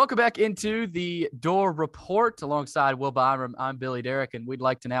 Welcome back into the Door Report alongside Will Byram. I'm Billy Derrick, and we'd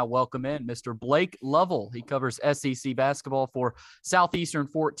like to now welcome in Mr. Blake Lovell. He covers SEC basketball for Southeastern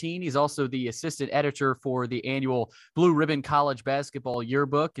 14. He's also the assistant editor for the annual Blue Ribbon College Basketball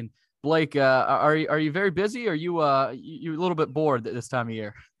Yearbook. And Blake, are you very busy? Or are you a little bit bored at this time of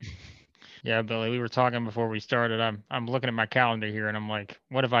year? Yeah, Billy, we were talking before we started. I'm looking at my calendar here, and I'm like,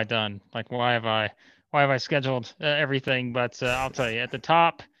 what have I done? Like, why have I scheduled everything? But I'll tell you, at the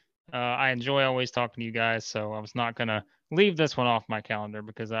top, I enjoy always talking to you guys, so I was not going to leave this one off my calendar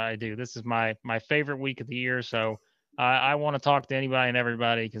because I do. This is my favorite week of the year, so I want to talk to anybody and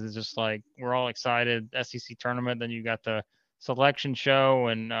everybody because it's just like we're all excited. SEC tournament, then you got the selection show,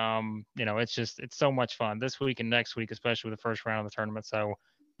 and it's so much fun this week and next week, especially with the first round of the tournament. So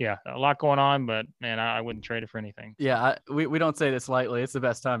yeah, a lot going on, but man, I wouldn't trade it for anything. Yeah, we don't say this lightly. It's the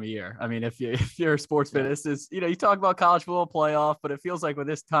best time of year. I mean, if you're a sports fan, this is, you talk about college football playoff, but it feels like when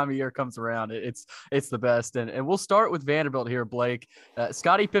this time of year comes around, it's the best. And we'll start with Vanderbilt here, Blake.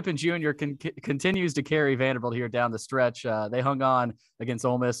 Scottie Pippen Jr. continues to carry Vanderbilt here down the stretch. They hung on against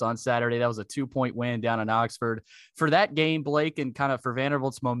Ole Miss on Saturday. That was a 2-point win down in Oxford. For that game, Blake, and kind of for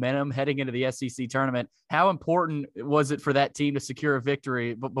Vanderbilt's momentum heading into the SEC tournament, how important was it for that team to secure a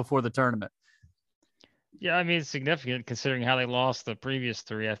victory before the tournament? Yeah, I mean, it's significant considering how they lost the previous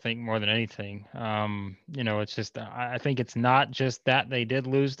three, I think, more than anything. It's just, I think it's not just that they did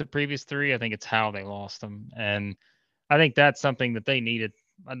lose the previous three. I think it's how they lost them. And I think that's something that they needed.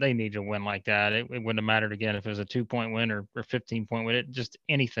 They need to win like that. It wouldn't have mattered again if it was a 2-point win or 15-point win. Just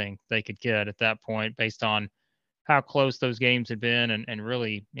anything they could get at that point based on how close those games had been and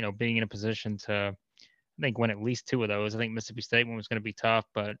really, being in a position to, I think, win at least two of those. I think Mississippi State one was going to be tough,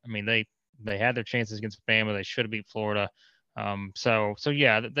 but I mean, they had their chances against Bama. They should have beat Florida. So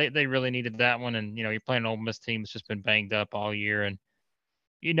yeah, they really needed that one. And, you're playing an Ole Miss team that's just been banged up all year, and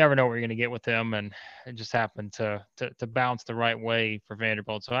you never know what you're going to get with them. And it just happened to bounce the right way for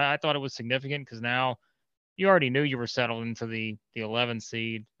Vanderbilt. So I thought it was significant because now you already knew you were settled into the 11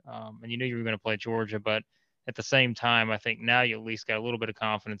 seed, and you knew you were going to play Georgia. But at the same time, I think now you at least got a little bit of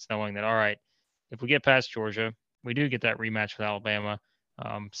confidence knowing that, all right, if we get past Georgia, we do get that rematch with Alabama.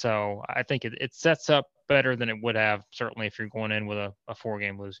 So I think it sets up better than it would have, certainly if you're going in with a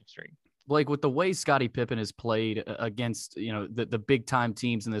 4-game losing streak. Blake, with the way Scottie Pippen has played against, the big time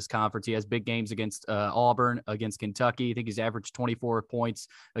teams in this conference, he has big games against Auburn, against Kentucky. I think he's averaged 24 points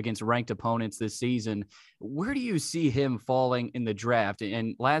against ranked opponents this season. Where do you see him falling in the draft?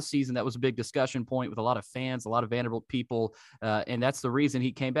 And last season, that was a big discussion point with a lot of fans, a lot of Vanderbilt people. And that's the reason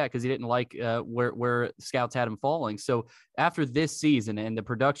he came back, because he didn't like where scouts had him falling. So after this season and the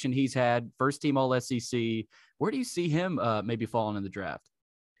production he's had, first team All SEC, where do you see him maybe falling in the draft?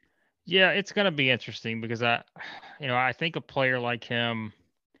 Yeah, it's going to be interesting because I think a player like him,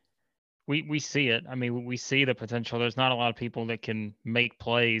 we see it. I mean, we see the potential. There's not a lot of people that can make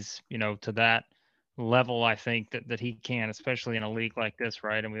plays, to that level. I think that he can, especially in a league like this,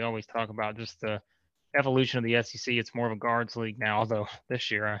 right? And we always talk about just the evolution of the SEC. It's more of a guards league now, although this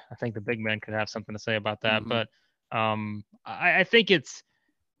year I think the big men could have something to say about that. Mm-hmm. But I think it's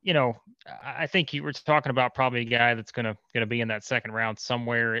I think you were talking about probably a guy that's gonna be in that second round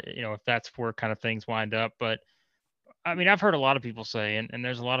somewhere, if that's where kind of things wind up. But I mean, I've heard a lot of people say, and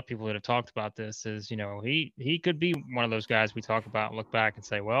there's a lot of people that have talked about this, is he could be one of those guys we talk about and look back and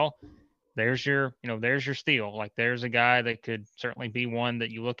say, well, there's your steal. Like there's a guy that could certainly be one that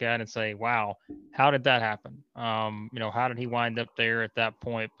you look at and say, wow, how did that happen? How did he wind up there at that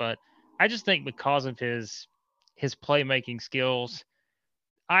point? But I just think because of his playmaking skills,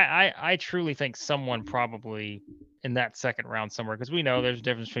 I truly think someone probably in that second round somewhere, because we know there's a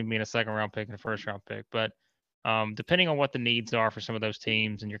difference between being a second round pick and a first round pick. But depending on what the needs are for some of those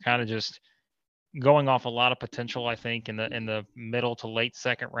teams, and you're kind of just going off a lot of potential, I think in the middle to late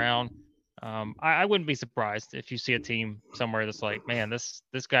second round. I wouldn't be surprised if you see a team somewhere that's like, man, this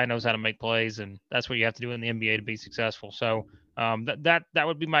guy knows how to make plays, and that's what you have to do in the NBA to be successful. So that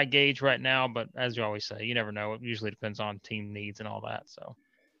would be my gauge right now. But as you always say, you never know. It usually depends on team needs and all that. So.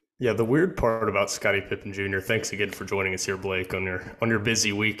 Yeah, the weird part about Scottie Pippen Jr. Thanks again for joining us here, Blake, on your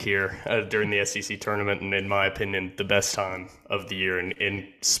busy week here during the SEC tournament, and in my opinion, the best time of the year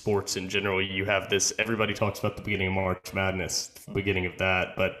in sports in general. You have this. Everybody talks about the beginning of March Madness, the beginning of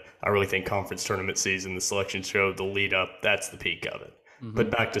that, but I really think conference tournament season, the selection show, the lead up, that's the peak of it. Mm-hmm.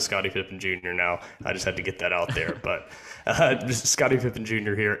 But back to Scottie Pippen Jr. now. I just had to get that out there. But Scottie Pippen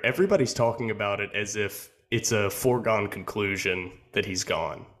Jr. here. Everybody's talking about it as if it's a foregone conclusion that he's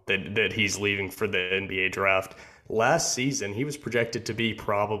gone, that he's leaving for the NBA draft. Last season, he was projected to be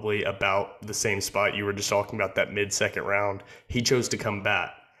probably about the same spot you were just talking about, that mid-second round. He chose to come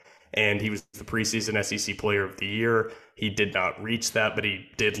back, and he was the preseason SEC Player of the Year. He did not reach that, but he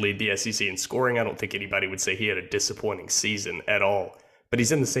did lead the SEC in scoring. I don't think anybody would say he had a disappointing season at all, but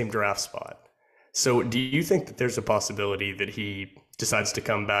he's in the same draft spot. So do you think that there's a possibility that he decides to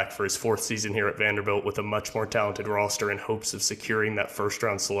come back for his fourth season here at Vanderbilt with a much more talented roster in hopes of securing that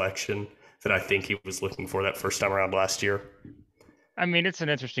first-round selection that I think he was looking for that first time around last year? I mean, it's an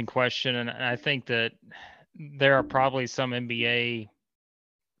interesting question, and I think that there are probably some NBA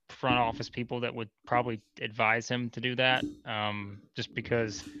front office people that would probably advise him to do that, just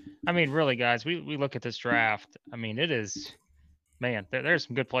because, I mean, really, guys, we look at this draft. I mean, it is... Man, there's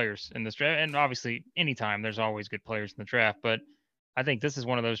some good players in this draft, and obviously anytime there's always good players in the draft, but I think this is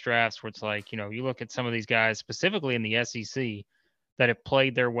one of those drafts where it's like, you look at some of these guys specifically in the SEC that have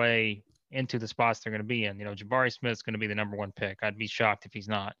played their way into the spots they're going to be in. Jabari Smith's going to be the number one pick. I'd be shocked if he's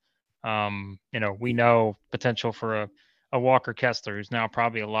not. We know potential for a Walker Kessler, who's now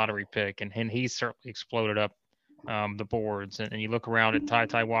probably a lottery pick, and he's certainly exploded up the boards, and you look around at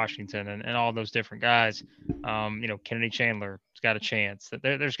Ty Washington and all those different guys. Kennedy Chandler's got a chance.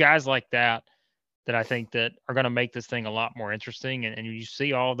 There's guys like that I think that are going to make this thing a lot more interesting. And you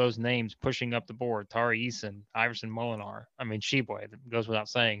see all those names pushing up the board: Tari Eason, Iverson Molinar. I mean, Sheboy, that goes without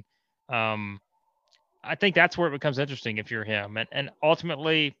saying. I think that's where it becomes interesting if you're him. And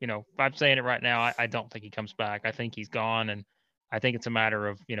ultimately, if I'm saying it right now, I don't think he comes back. I think he's gone, and I think it's a matter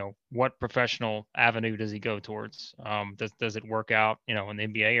of, what professional avenue does he go towards? Does it work out, in the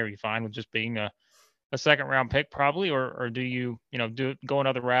NBA? Are you fine with just being a second round pick probably, or do you, go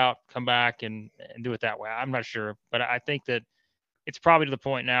another route, come back and do it that way? I'm not sure, but I think that it's probably to the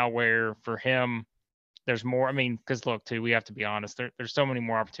point now where for him, there's more. I mean, because look, too, we have to be honest. There's so many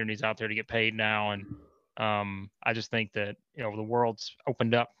more opportunities out there to get paid now, and I just think that the world's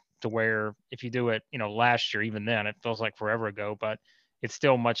opened up to where if you do it, last year, even then, it feels like forever ago, but it's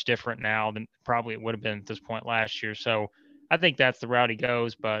still much different now than probably it would have been at this point last year. So I think that's the route he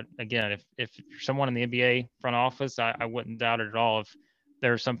goes. But again, if you're someone in the NBA front office, I wouldn't doubt it at all if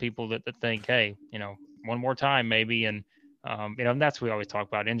there are some people that think, hey, one more time maybe. And, and that's what we always talk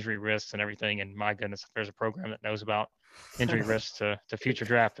about, injury risks and everything. And my goodness, if there's a program that knows about injury risks to future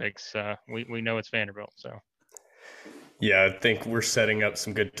draft picks, we know it's Vanderbilt. So. Yeah, I think we're setting up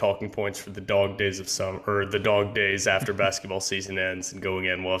some good talking points for the dog days of the dog days after basketball season ends, and going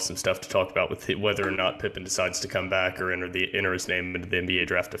in, we'll have some stuff to talk about with whether or not Pippen decides to come back or enter his name into the NBA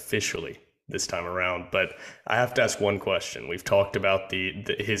draft officially this time around. But I have to ask one question. We've talked about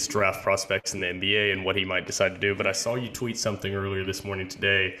his draft prospects in the NBA and what he might decide to do, but I saw you tweet something earlier this morning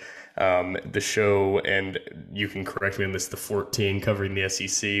today. The show, and you can correct me on this, the 14 covering the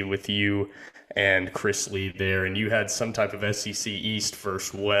SEC with you and Chris Lee there, and you had some type of SEC East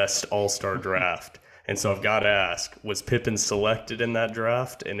versus West all-star draft. And so I've got to ask, was Pippen selected in that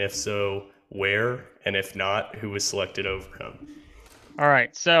draft? And if so, where? And if not, who was selected over him? All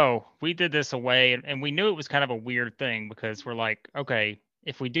right, so we did this away, and we knew it was kind of a weird thing because we're like, okay,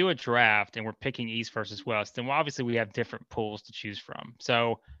 if we do a draft and we're picking East versus West, then obviously we have different pools to choose from.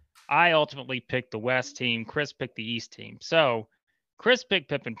 So I ultimately picked the West team. Chris picked the East team. So Chris picked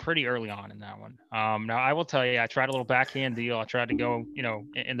Pippen pretty early on in that one. Now I will tell you, I tried a little backhand deal. I tried to go,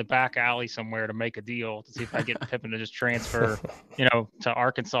 in the back alley somewhere to make a deal to see if I get Pippen to just transfer, to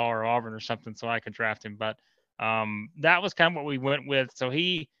Arkansas or Auburn or something so I could draft him. But that was kind of what we went with. So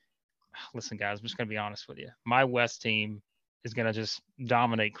listen, guys, I'm just going to be honest with you. My West team is going to just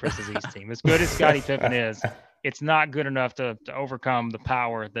dominate Chris's East team. As good as Scottie Pippen is, it's not good enough to overcome the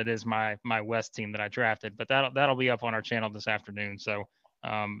power that is my West team that I drafted. But that'll be up on our channel this afternoon. So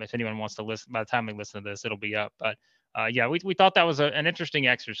if anyone wants to listen, by the time they listen to this, it'll be up. But we thought that was an interesting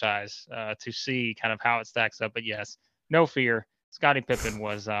exercise to see kind of how it stacks up. But yes, no fear. Scottie Pippen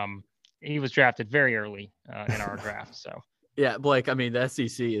was he was drafted very early in our draft. So. Yeah, Blake, I mean, the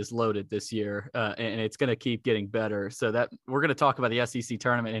SEC is loaded this year, and it's going to keep getting better. So that we're going to talk about the SEC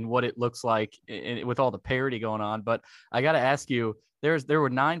tournament and what it looks like with all the parity going on. But I got to ask you, there were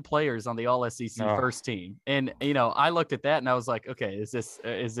 9 players on the All SEC first team. And, I looked at that and I was like, okay, is this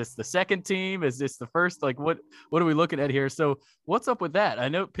the second team? Is this the first? Like, what are we looking at here? So what's up with that? I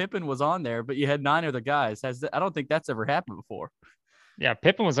know Pippen was on there, but you had 9 other guys. I don't think that's ever happened before. Yeah,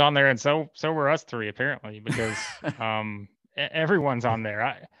 Pippen was on there, and so were us 3 apparently, because everyone's on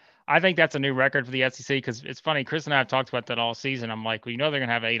there. I think that's a new record for the SEC, because it's funny. Chris and I have talked about that all season. I'm like, well, they're going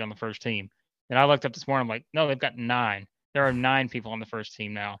to have 8 on the first team. And I looked up this morning. I'm like, no, they've got 9. There are 9 people on the first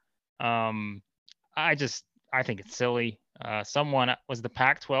team now. I think it's silly. Someone was the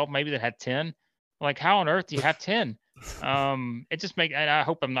Pac-12 maybe that had 10. Like, how on earth do you have 10? It just and I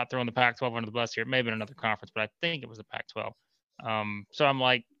hope I'm not throwing the Pac-12 under the bus here. It may have been another conference, but I think it was the Pac-12. So I'm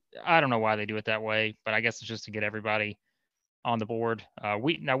like, I don't know why they do it that way, but I guess it's just to get everybody on the board.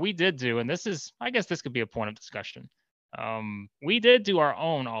 We did do, and I guess this could be a point of discussion. We did do our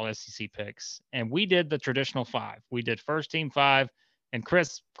own All SEC picks, and we did the traditional 5. We did first team 5, and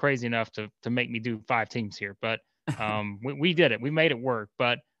Chris crazy enough to make me do 5 teams here, but we did it. We made it work.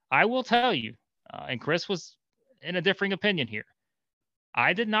 But I will tell you, and Chris was in a differing opinion here.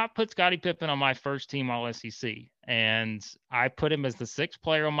 I did not put Scottie Pippen on my first team All SEC, and I put him as the 6th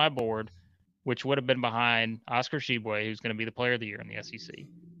player on my board, which would have been behind Oscar Tshiebwe, who's going to be the player of the year in the SEC,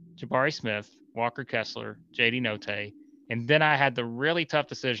 Jabari Smith, Walker Kessler, J.D. Notae, and then I had the really tough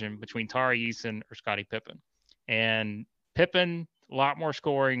decision between Tari Eason or Scottie Pippen. And Pippen, a lot more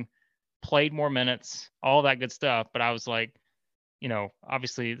scoring, played more minutes, all that good stuff. But I was like,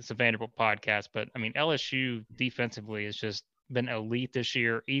 obviously it's a Vanderbilt podcast, but I mean, LSU defensively has just been elite this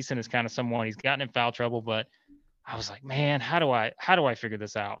year. Eason is kind of someone, he's gotten in foul trouble, but I was like, man, how do I figure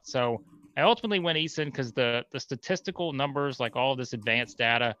this out? So I ultimately went Eason because the statistical numbers, like all of this advanced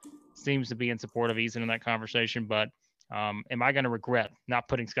data, seems to be in support of Eason in that conversation. But am I going to regret not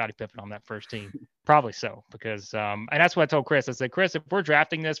putting Scottie Pippen on that first team? Probably so, because and that's what I told Chris. I said, Chris, if we're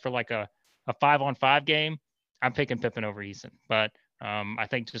drafting this for like a 5-on-5 game, I'm picking Pippen over Eason. But I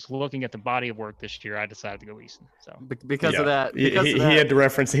think just looking at the body of work this year, I decided to go Eason. So because of that, he had to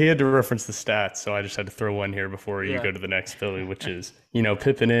reference the stats. So I just had to throw one here before you go to the next Philly, which is,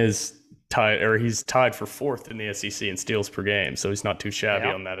 Pippen is he's tied for 4th in the SEC in steals per game, so he's not too shabby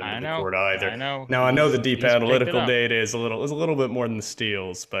on that end of the court either. I know. Now I know the deep analytical data is a little bit more than the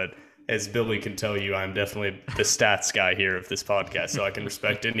steals, but as Billy can tell you, I'm definitely the stats guy here of this podcast, so I can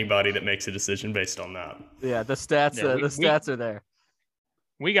respect anybody that makes a decision based on that. Yeah, the stats, stats are there.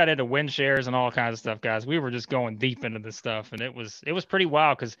 We got into win shares and all kinds of stuff, guys. We were just going deep into this stuff, and it was pretty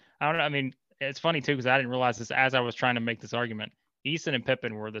wild because I don't know. I mean, it's funny too because I didn't realize this as I was trying to make this argument. Eason and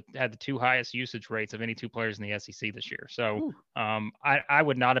Pippen had the 2 highest usage rates of any 2 players in the SEC this year. So I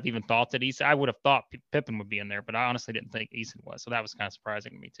would not have even thought that Eason. I would have thought Pippen would be in there, but I honestly didn't think Eason was. So that was kind of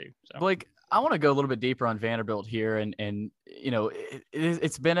surprising to me too. So Blake, I want to go a little bit deeper on Vanderbilt here, and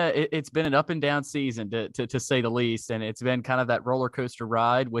it's been an up and down season to say the least, and it's been kind of that roller coaster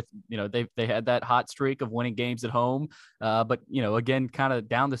ride with they had that hot streak of winning games at home, but again kind of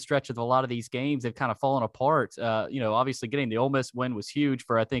down the stretch of a lot of these games they've kind of fallen apart. Obviously getting the Ole Miss win was huge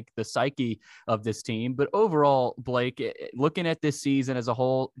for I think the psyche of this team, but overall, Blake, looking at this season as a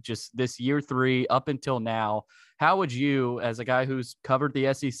whole, just this year 3 up until now, how would you, as a guy who's covered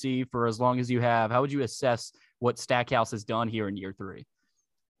the SEC for as long as you have, how would you assess what Stackhouse has done here in year 3?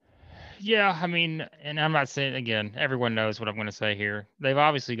 Yeah, I mean, and I'm not saying, again, everyone knows what I'm going to say here. They've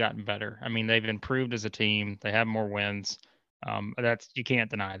obviously gotten better. I mean, they've improved as a team. They have more wins. You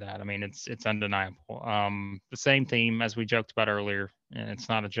can't deny that. I mean, it's undeniable. The same team as we joked about earlier, and it's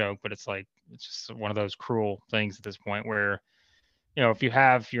not a joke, but it's just one of those cruel things at this point where, if you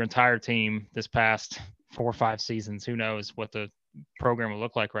have your entire team this past 4 or 5 seasons, who knows what the program will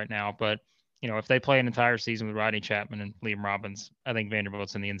look like right now. But, if they play an entire season with Rodney Chapman and Liam Robbins, I think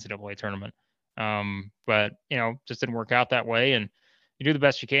Vanderbilt's in the NCAA tournament. But, just didn't work out that way. And you do the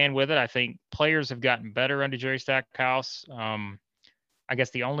best you can with it. I think players have gotten better under Jerry Stackhouse. I guess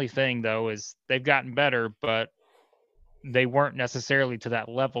the only thing though is they've gotten better, but they weren't necessarily to that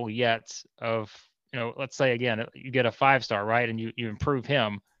level yet of, let's say again, you get a 5-star, right? And you improve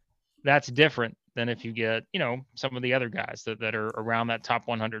him. That's different than if you get, some of the other guys that are around that top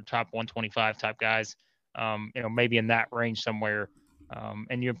 100, top 125 type guys, maybe in that range somewhere.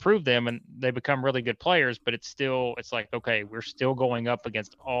 And you improve them and they become really good players, but it's like, okay, we're still going up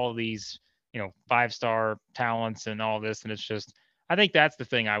against all these, 5-star talents and all this. And it's just, I think that's the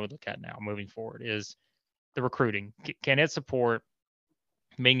thing I would look at now moving forward is the recruiting. Can it support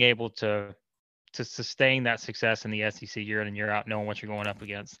being able to sustain that success in the SEC year in and year out, knowing what you're going up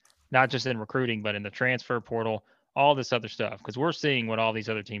against, not just in recruiting, but in the transfer portal, all this other stuff. Because we're seeing what all these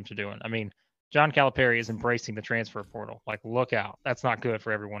other teams are doing. I mean, John Calipari is embracing the transfer portal. Like, look out. That's not good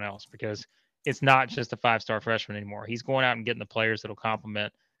for everyone else because it's not just a 5-star freshman anymore. He's going out and getting the players that'll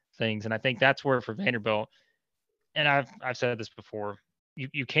complement things. And I think that's where for Vanderbilt, and I've said this before,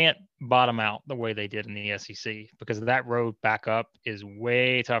 you can't bottom out the way they did in the SEC because that road back up is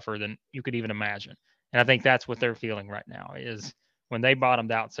way tougher than you could even imagine. And I think that's what they're feeling right now is when they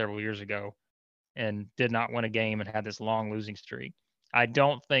bottomed out several years ago and did not win a game and had this long losing streak. I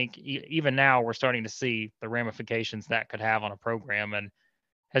don't think even now we're starting to see the ramifications that could have on a program. And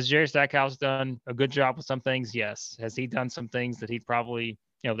has Jerry Stackhouse done a good job with some things? Yes. Has he done some things that he'd probably,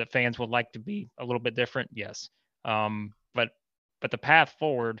 that fans would like to be a little bit different? Yes. But the path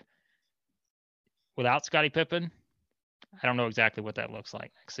forward without Scottie Pippen, I don't know exactly what that looks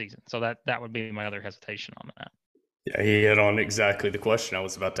like next season. So that would be my other hesitation on that. Yeah, he hit on exactly the question I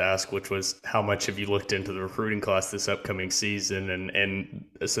was about to ask, which was how much have you looked into the recruiting class this upcoming season and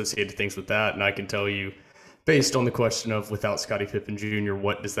associated things with that? And I can tell you, based on the question of without Scottie Pippen Jr.,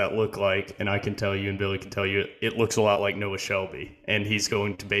 what does that look like? And I can tell you, and Billy can tell you, it looks a lot like Noah Shelby. And he's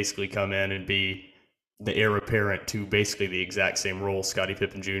going to basically come in and be the heir apparent to basically the exact same role Scottie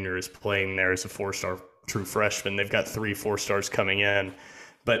Pippen Jr. is playing there as a 4-star true freshman. They've got 3 4-stars coming in.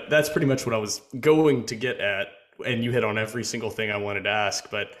 But that's pretty much what I was going to get at. And you hit on every single thing I wanted to ask.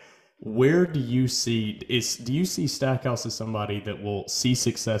 But where do you see Stackhouse as somebody that will see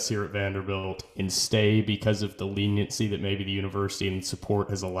success here at Vanderbilt and stay because of the leniency that maybe the university and support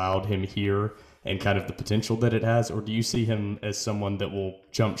has allowed him here and kind of the potential that it has? Or do you see him as someone that will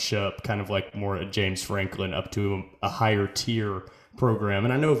jump ship, kind of like more a James Franklin, up to a higher tier program?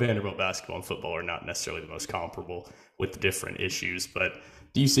 And I know Vanderbilt basketball and football are not necessarily the most comparable with the different issues, but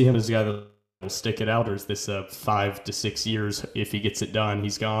do you see him as a guy that will stick it out, or is this 5 to 6 years? If he gets it done,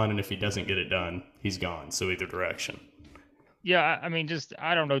 he's gone, and if he doesn't get it done, he's gone. So either direction. Yeah, I mean,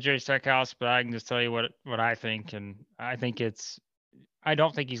 I don't know Jerry Stackhouse, but I can just tell you what I think, and I think I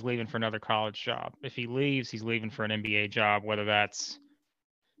don't think he's leaving for another college job. If he leaves, he's leaving for an NBA job, whether that's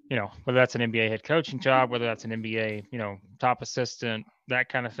an NBA head coaching job, whether that's an NBA, top assistant, that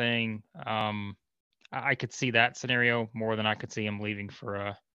kind of thing. I could see that scenario more than I could see him leaving for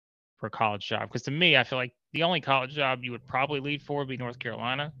a college job. Because to me, I feel like the only college job you would probably leave for would be North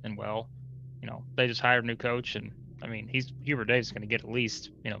Carolina. And they just hired a new coach, and I mean, Hubert Davis going to get at least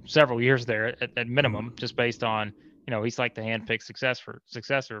several years there at minimum, just based on he's like the handpicked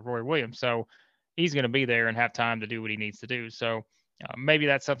successor of Roy Williams. So he's going to be there and have time to do what he needs to do. So maybe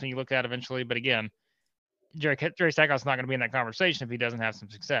that's something you look at eventually. But again, Jerry Stackhouse is not going to be in that conversation if he doesn't have some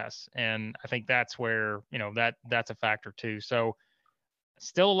success. And I think that's where, that's a factor too. So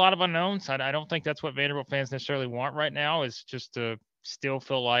still a lot of unknowns. I don't think that's what Vanderbilt fans necessarily want right now, is just to still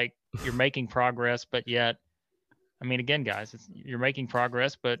feel like you're making progress, but yet, I mean, again, guys, you're making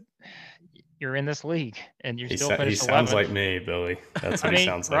progress, but you're in this league and you're still finished 11th. He sounds like me, Billy. That's what he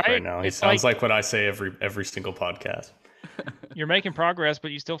sounds like right now. He sounds like what I say every single podcast. You're making progress,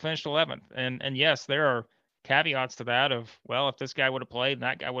 but you still finished 11th. And yes, there are caveats to that of, well, if this guy would have played and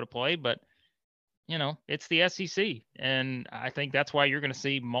that guy would have played, but it's the SEC. And I think that's why you're going to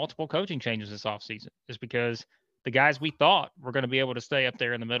see multiple coaching changes this offseason, is because the guys we thought were going to be able to stay up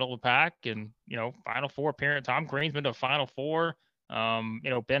there in the middle of the pack and, Final Four appearance. Tom Green's been to a Final Four.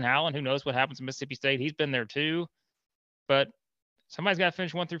 Ben Howland, who knows what happens in Mississippi State. He's been there too. But somebody's got to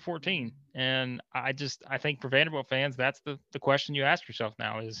finish 1 through 14. And I think for Vanderbilt fans, that's the question you ask yourself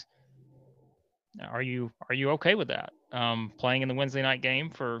now is, are you okay with that? Playing in the Wednesday night game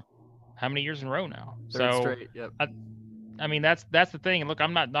for how many years in a row now? Third straight, yep. I mean, that's the thing. And look,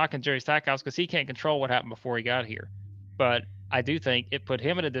 I'm not knocking Jerry Stackhouse because he can't control what happened before he got here. But I do think it put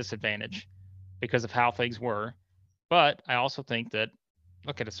him at a disadvantage because of how things were. But I also think that,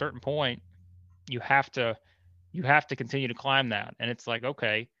 look, at a certain point, you have to continue to climb that. And it's like,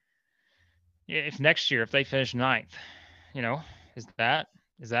 okay, if next year, if they finish 9th, is that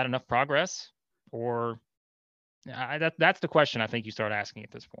enough progress? Or that's the question I think you start asking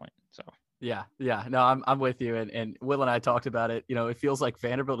at this point. So. Yeah. No, I'm with you. And Will and I talked about it. It feels like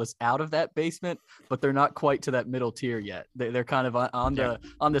Vanderbilt is out of that basement, but they're not quite to that middle tier yet. They're kind of on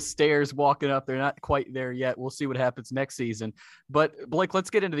the stairs walking up. They're not quite there yet. We'll see what happens next season. But Blake,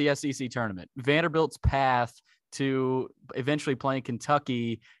 let's get into the SEC tournament. Vanderbilt's path to eventually playing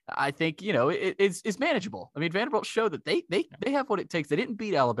Kentucky, I think, it's manageable. I mean, Vanderbilt showed that they have what it takes. They didn't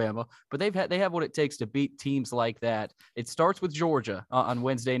beat Alabama, but they have what it takes to beat teams like that. It starts with Georgia on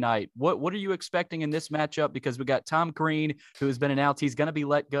Wednesday night. What are you expecting in this matchup? Because we got Tom Green, who has been announced he's going to be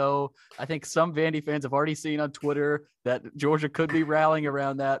let go. I think some Vandy fans have already seen on Twitter that Georgia could be rallying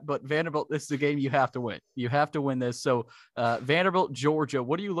around that, but Vanderbilt, this is a game you have to win. You have to win this. So Vanderbilt, Georgia,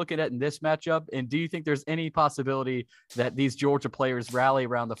 what are you looking at in this matchup? And do you think there's any possibility that these Georgia players rally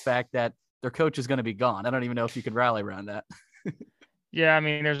around the fact that their coach is going to be gone? I don't even know if you can rally around that. Yeah, I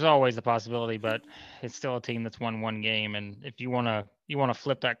mean, there's always a possibility, but it's still a team that's won one game. And if you want to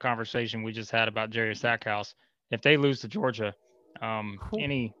flip that conversation we just had about Jerry Stackhouse, if they lose to Georgia,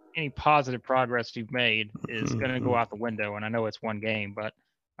 any positive progress you've made is going to go out the window. And I know it's one game, but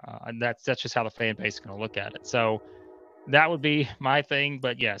that's just how the fan base is going to look at it. So that would be my thing.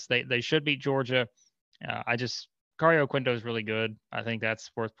 But yes, they should beat Georgia. Cario Quinto is really good. I think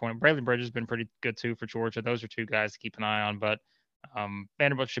that's worth pointing. Braylon Bridges has been pretty good too for Georgia. Those are two guys to keep an eye on. But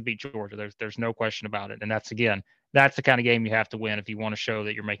Vanderbilt should beat Georgia. There's no question about it. And that's the kind of game you have to win if you want to show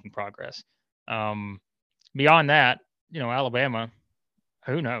that you're making progress. Beyond that, Alabama,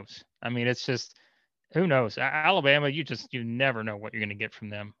 who knows? I mean, it's just, who knows? Alabama, you never know what you're going to get from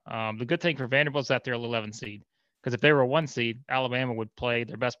them. The good thing for Vanderbilt is that they're an 11 seed. Because if they were a 1 seed, Alabama would play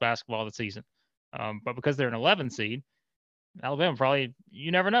their best basketball of the season. But because they're an 11 seed, Alabama probably,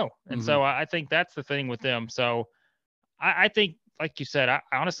 you never know. And so I think that's the thing with them. So I think, like you said, I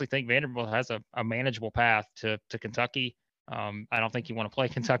honestly think Vanderbilt has a manageable path to Kentucky. I don't think you want to play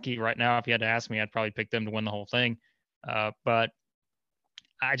Kentucky right now. If you had to ask me, I'd probably pick them to win the whole thing. But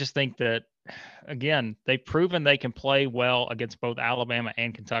I just think that, again, they've proven they can play well against both Alabama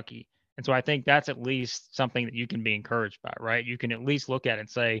and Kentucky. And so I think that's at least something that you can be encouraged by, right? You can at least look at it and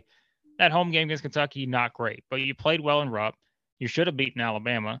say, that home game against Kentucky, not great, but you played well in Rupp. You should have beaten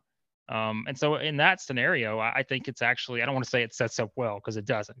Alabama. And so in that scenario, I think it's actually, I don't want to say it sets up well because it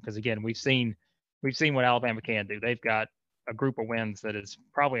doesn't. Because again, we've seen what Alabama can do. They've got a group of wins that is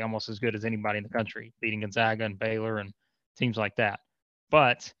probably almost as good as anybody in the country, beating Gonzaga and Baylor and teams like that.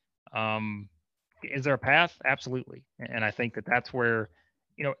 But is there a path? Absolutely. And I think that's where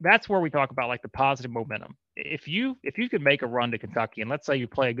we talk about like the positive momentum. If you could make a run to Kentucky and let's say you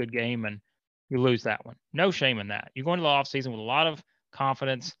play a good game and you lose that one, no shame in that. You go into the offseason with a lot of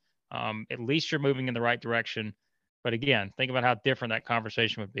confidence. At least you're moving in the right direction. But again, think about how different that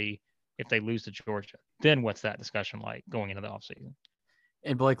conversation would be if they lose to Georgia. Then what's that discussion like going into the offseason?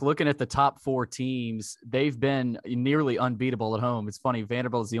 And Blake, looking at the top 4 teams, they've been nearly unbeatable at home. It's funny,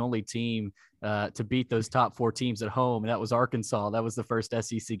 Vanderbilt is the only team to beat those top 4 teams at home, and that was Arkansas. That was the first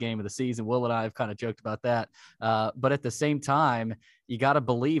SEC game of the season. Will and I have kind of joked about that. But at the same time, you got to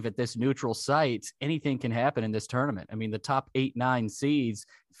believe at this neutral site, anything can happen in this tournament. I mean, the top 8, 9 seeds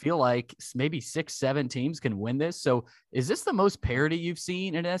feel like maybe 6, 7 teams can win this. So is this the most parity you've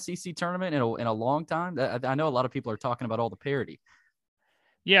seen in an SEC tournament in a long time? I know a lot of people are talking about all the parity.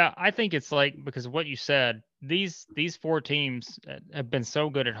 Yeah, I think it's like, because of what you said, these 4 teams have been so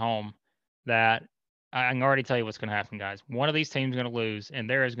good at home that I can already tell you what's going to happen, guys. One of these teams is going to lose, and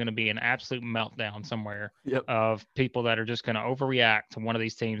there is going to be an absolute meltdown somewhere of people that are just going to overreact to one of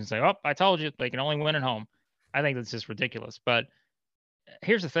these teams and say, oh, I told you, they can only win at home. I think that's just ridiculous. But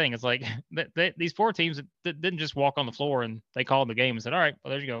here's the thing. It's like these 4 teams that didn't just walk on the floor and they called the game and said, all right, well,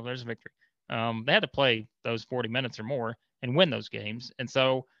 there you go. There's a victory. They had to play those 40 minutes or more and win those games. And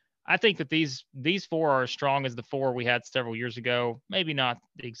so I think that these 4 are as strong as the 4 we had several years ago. Maybe not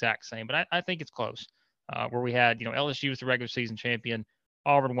the exact same, but I think it's close. Where we had, LSU was the regular season champion.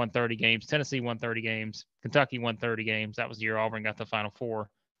 Auburn won 30 games. Tennessee won 30 games. Kentucky won 30 games. That was the year Auburn got the Final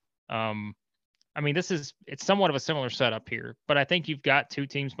Four. I mean, it's somewhat of a similar setup here, but I think you've got 2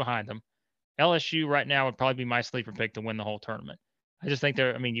 teams behind them. LSU right now would probably be my sleeper pick to win the whole tournament. I just think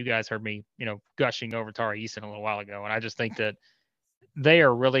you guys heard me, gushing over Tari Eason a little while ago. And I just think that they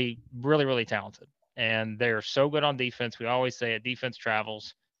are really, really, really talented. And they're so good on defense. We always say it, defense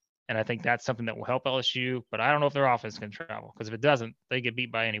travels. And I think that's something that will help LSU. But I don't know if their offense can travel, because if it doesn't, they get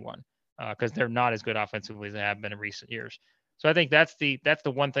beat by anyone, because they're not as good offensively as they have been in recent years. So I think that's the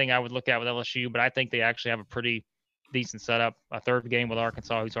one thing I would look at with LSU. But I think they actually have a pretty decent setup. A third game with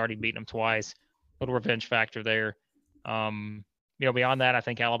Arkansas, who's already beaten them twice. Little revenge factor there. Beyond that, I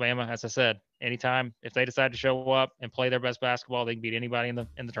think Alabama, as I said, anytime if they decide to show up and play their best basketball, they can beat anybody in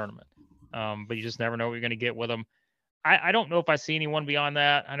the tournament. But you just never know what you're going to get with them. I don't know if I see anyone beyond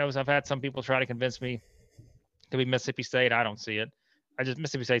that. I know I've had some people try to convince me to be Mississippi State. I don't see it.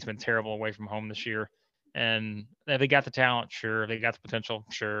 Mississippi State's been terrible away from home this year, and they got the talent, sure, they got the potential,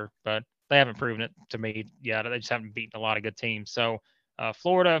 sure, but they haven't proven it to me yet. They just haven't beaten a lot of good teams. So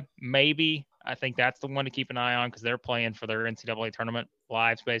Florida, maybe. I think that's the one to keep an eye on because they're playing for their NCAA tournament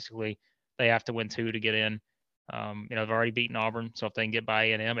lives. Basically, they have to win 2 to get in. They've already beaten Auburn, so if they can get by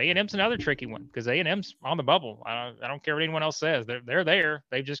A&M, A&M's another tricky one because A&M's on the bubble. I don't care what anyone else says. They're there.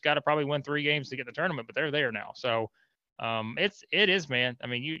 They've just got to probably win 3 games to get the tournament, but they're there now. So it is, man. I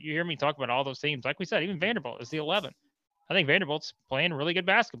mean, you hear me talk about all those teams. Like we said, even Vanderbilt is the 11th. I think Vanderbilt's playing really good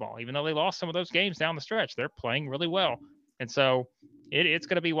basketball, even though they lost some of those games down the stretch. They're playing really well, and so it's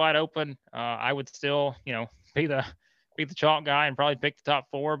going to be wide open. I would still, be the chalk guy and probably pick the top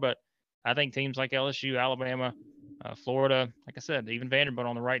 4, but I think teams like LSU, Alabama, Florida, like I said, even Vanderbilt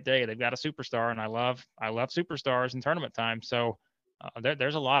on the right day, they've got a superstar, and I love superstars in tournament time. So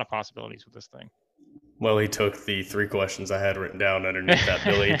there's a lot of possibilities with this thing. Well, he took the 3 questions I had written down underneath that,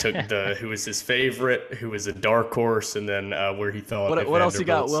 Billy. He took who was his favorite, who was a dark horse, and then where he thought what else you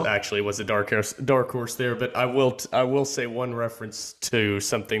got, Will? Actually was a dark horse there. But I will say one reference to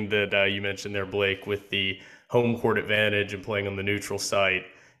something that you mentioned there, Blake, with the home court advantage and playing on the neutral site.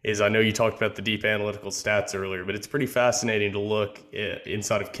 Is I know you talked about the deep analytical stats earlier, but it's pretty fascinating to look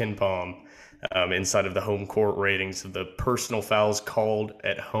inside of KenPom, inside of the home court ratings of the personal fouls called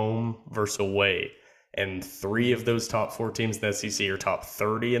at home versus away. And 3 of those top 4 teams in the SEC are top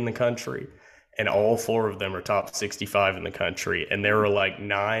 30 in the country, and all 4 of them are top 65 in the country. And there are like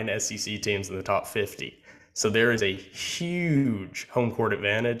 9 SEC teams in the top 50. So there is a huge home court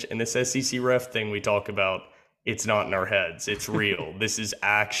advantage. And this SEC ref thing we talk about, it's not in our heads. It's real. This is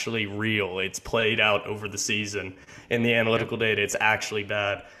actually real. It's played out over the season. In the analytical data, it's actually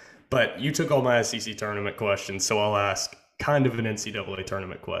bad. But you took all my SEC tournament questions, so I'll ask kind of an NCAA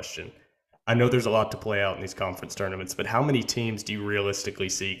tournament question. I know there's a lot to play out in these conference tournaments, but how many teams do you realistically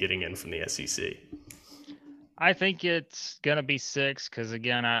see getting in from the SEC? I think it's going to be 6 because,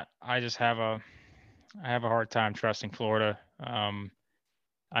 again, I just have a hard time trusting Florida.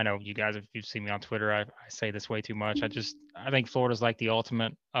 I know you guys, if you've seen me on Twitter, I say this way too much. I think Florida's like the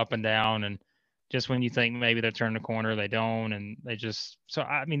ultimate up and down, and just when you think maybe they're turning the corner, they don't, and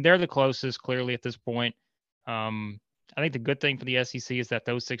they're the closest clearly at this point. I think the good thing for the SEC is that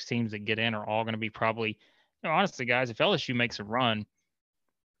those 6 teams that get in are all going to be probably, honestly, guys, if LSU makes a run,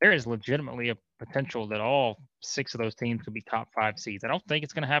 there is legitimately a potential that all 6 of those teams could be top 5 seeds. I don't think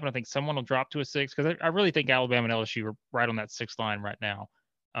it's going to happen. I think someone will drop to a 6 because I really think Alabama and LSU are right on that 6th line right now.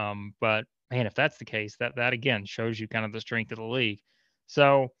 But man, if that's the case, that again shows you kind of the strength of the league.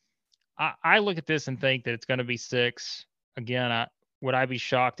 So I look at this and think that it's going to be 6. Again, would I be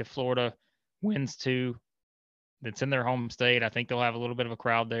shocked if Florida wins 2? That's in their home state. I think they'll have a little bit of a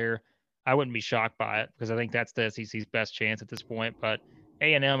crowd there. I wouldn't be shocked by it because I think that's the SEC's best chance at this point. But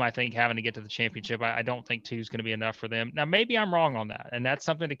A&M, I think having to get to the championship, I don't think 2 is going to be enough for them. Now, maybe I'm wrong on that, and that's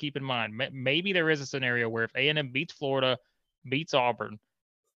something to keep in mind. Maybe there is a scenario where if A&M beats Florida, beats Auburn,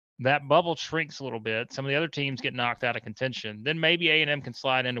 that bubble shrinks a little bit. Some of the other teams get knocked out of contention. Then maybe A&M can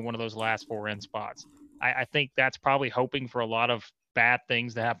slide into one of those last 4 end spots. I think that's probably hoping for a lot of bad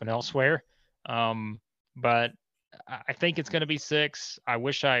things to happen elsewhere. But I think it's going to be 6. I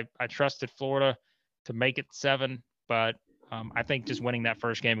wish I trusted Florida to make it 7, but I think just winning that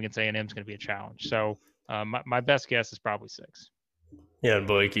first game against A&M is going to be a challenge. So my best guess is probably 6. Yeah, and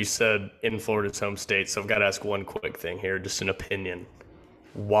Blake, you said in Florida's home state, so I've got to ask one quick thing here, just an opinion.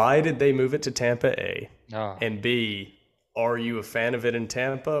 Why did they move it to Tampa, A? Oh. And B, are you a fan of it in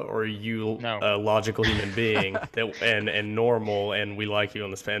Tampa, or are you a logical human being and normal, and we like you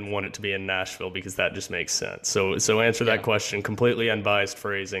on this fan, want it to be in Nashville because that just makes sense? So answer that question, completely unbiased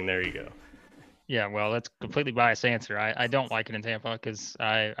phrasing. There you go. Yeah, well, that's a completely biased answer. I don't like it in Tampa because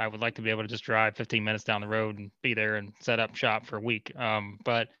I would like to be able to just drive 15 minutes down the road and be there and set up shop for a week.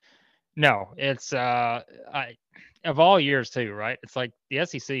 But no, it's of all years too, right? It's like the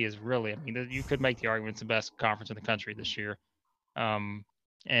SEC is really, you could make the argument it's the best conference in the country this year. And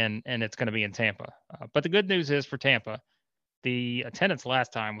it's going to be in Tampa. But the good news is for Tampa, the attendance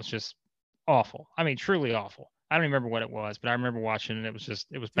last time was just awful. Truly awful. I don't remember what it was, but I remember watching it. It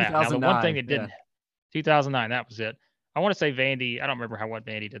was bad. Now, the one thing that didn't, 2009, that was it. I want to say Vandy. I don't remember what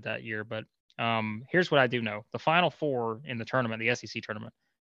Vandy did that year, but here's what I do know. The Final Four in the tournament, the SEC tournament,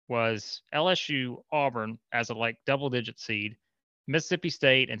 was LSU, Auburn as a double-digit seed, Mississippi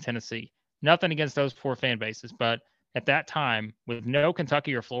State, and Tennessee. Nothing against those 4 fan bases, but at that time with no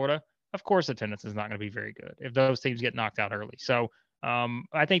Kentucky or Florida, of course attendance is not going to be very good if those teams get knocked out early. So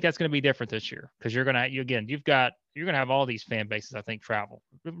I think that's going to be different this year because you're going to have all these fan bases, I think, travel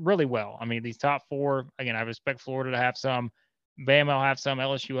really well. I mean, these top four, again, I expect Florida to have some, Bama will have some,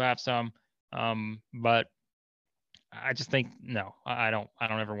 LSU will have some, but I just think, no, I don't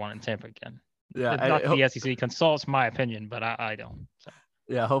ever want it in Tampa again. Yeah, Not the SEC consults my opinion, but I don't. So.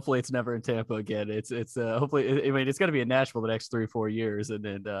 Yeah, hopefully it's never in Tampa again. It's hopefully, I mean, it's going to be in Nashville the next 3 or 4 years, and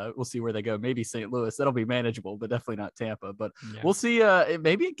then we'll see where they go. Maybe St. Louis, that'll be manageable, but definitely not Tampa. But we'll see.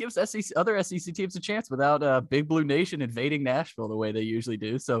 Maybe it gives other SEC teams a chance without Big Blue Nation invading Nashville the way they usually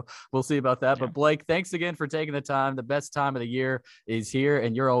do. So we'll see about that. Yeah. But Blake, thanks again for taking the time. The best time of the year is here,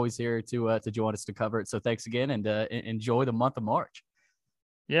 and you're always here to join us to cover it. So thanks again, and enjoy the month of March.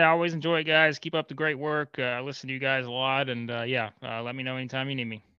 Yeah, I always enjoy it, guys. Keep up the great work. I listen to you guys a lot. And, let me know anytime you need me.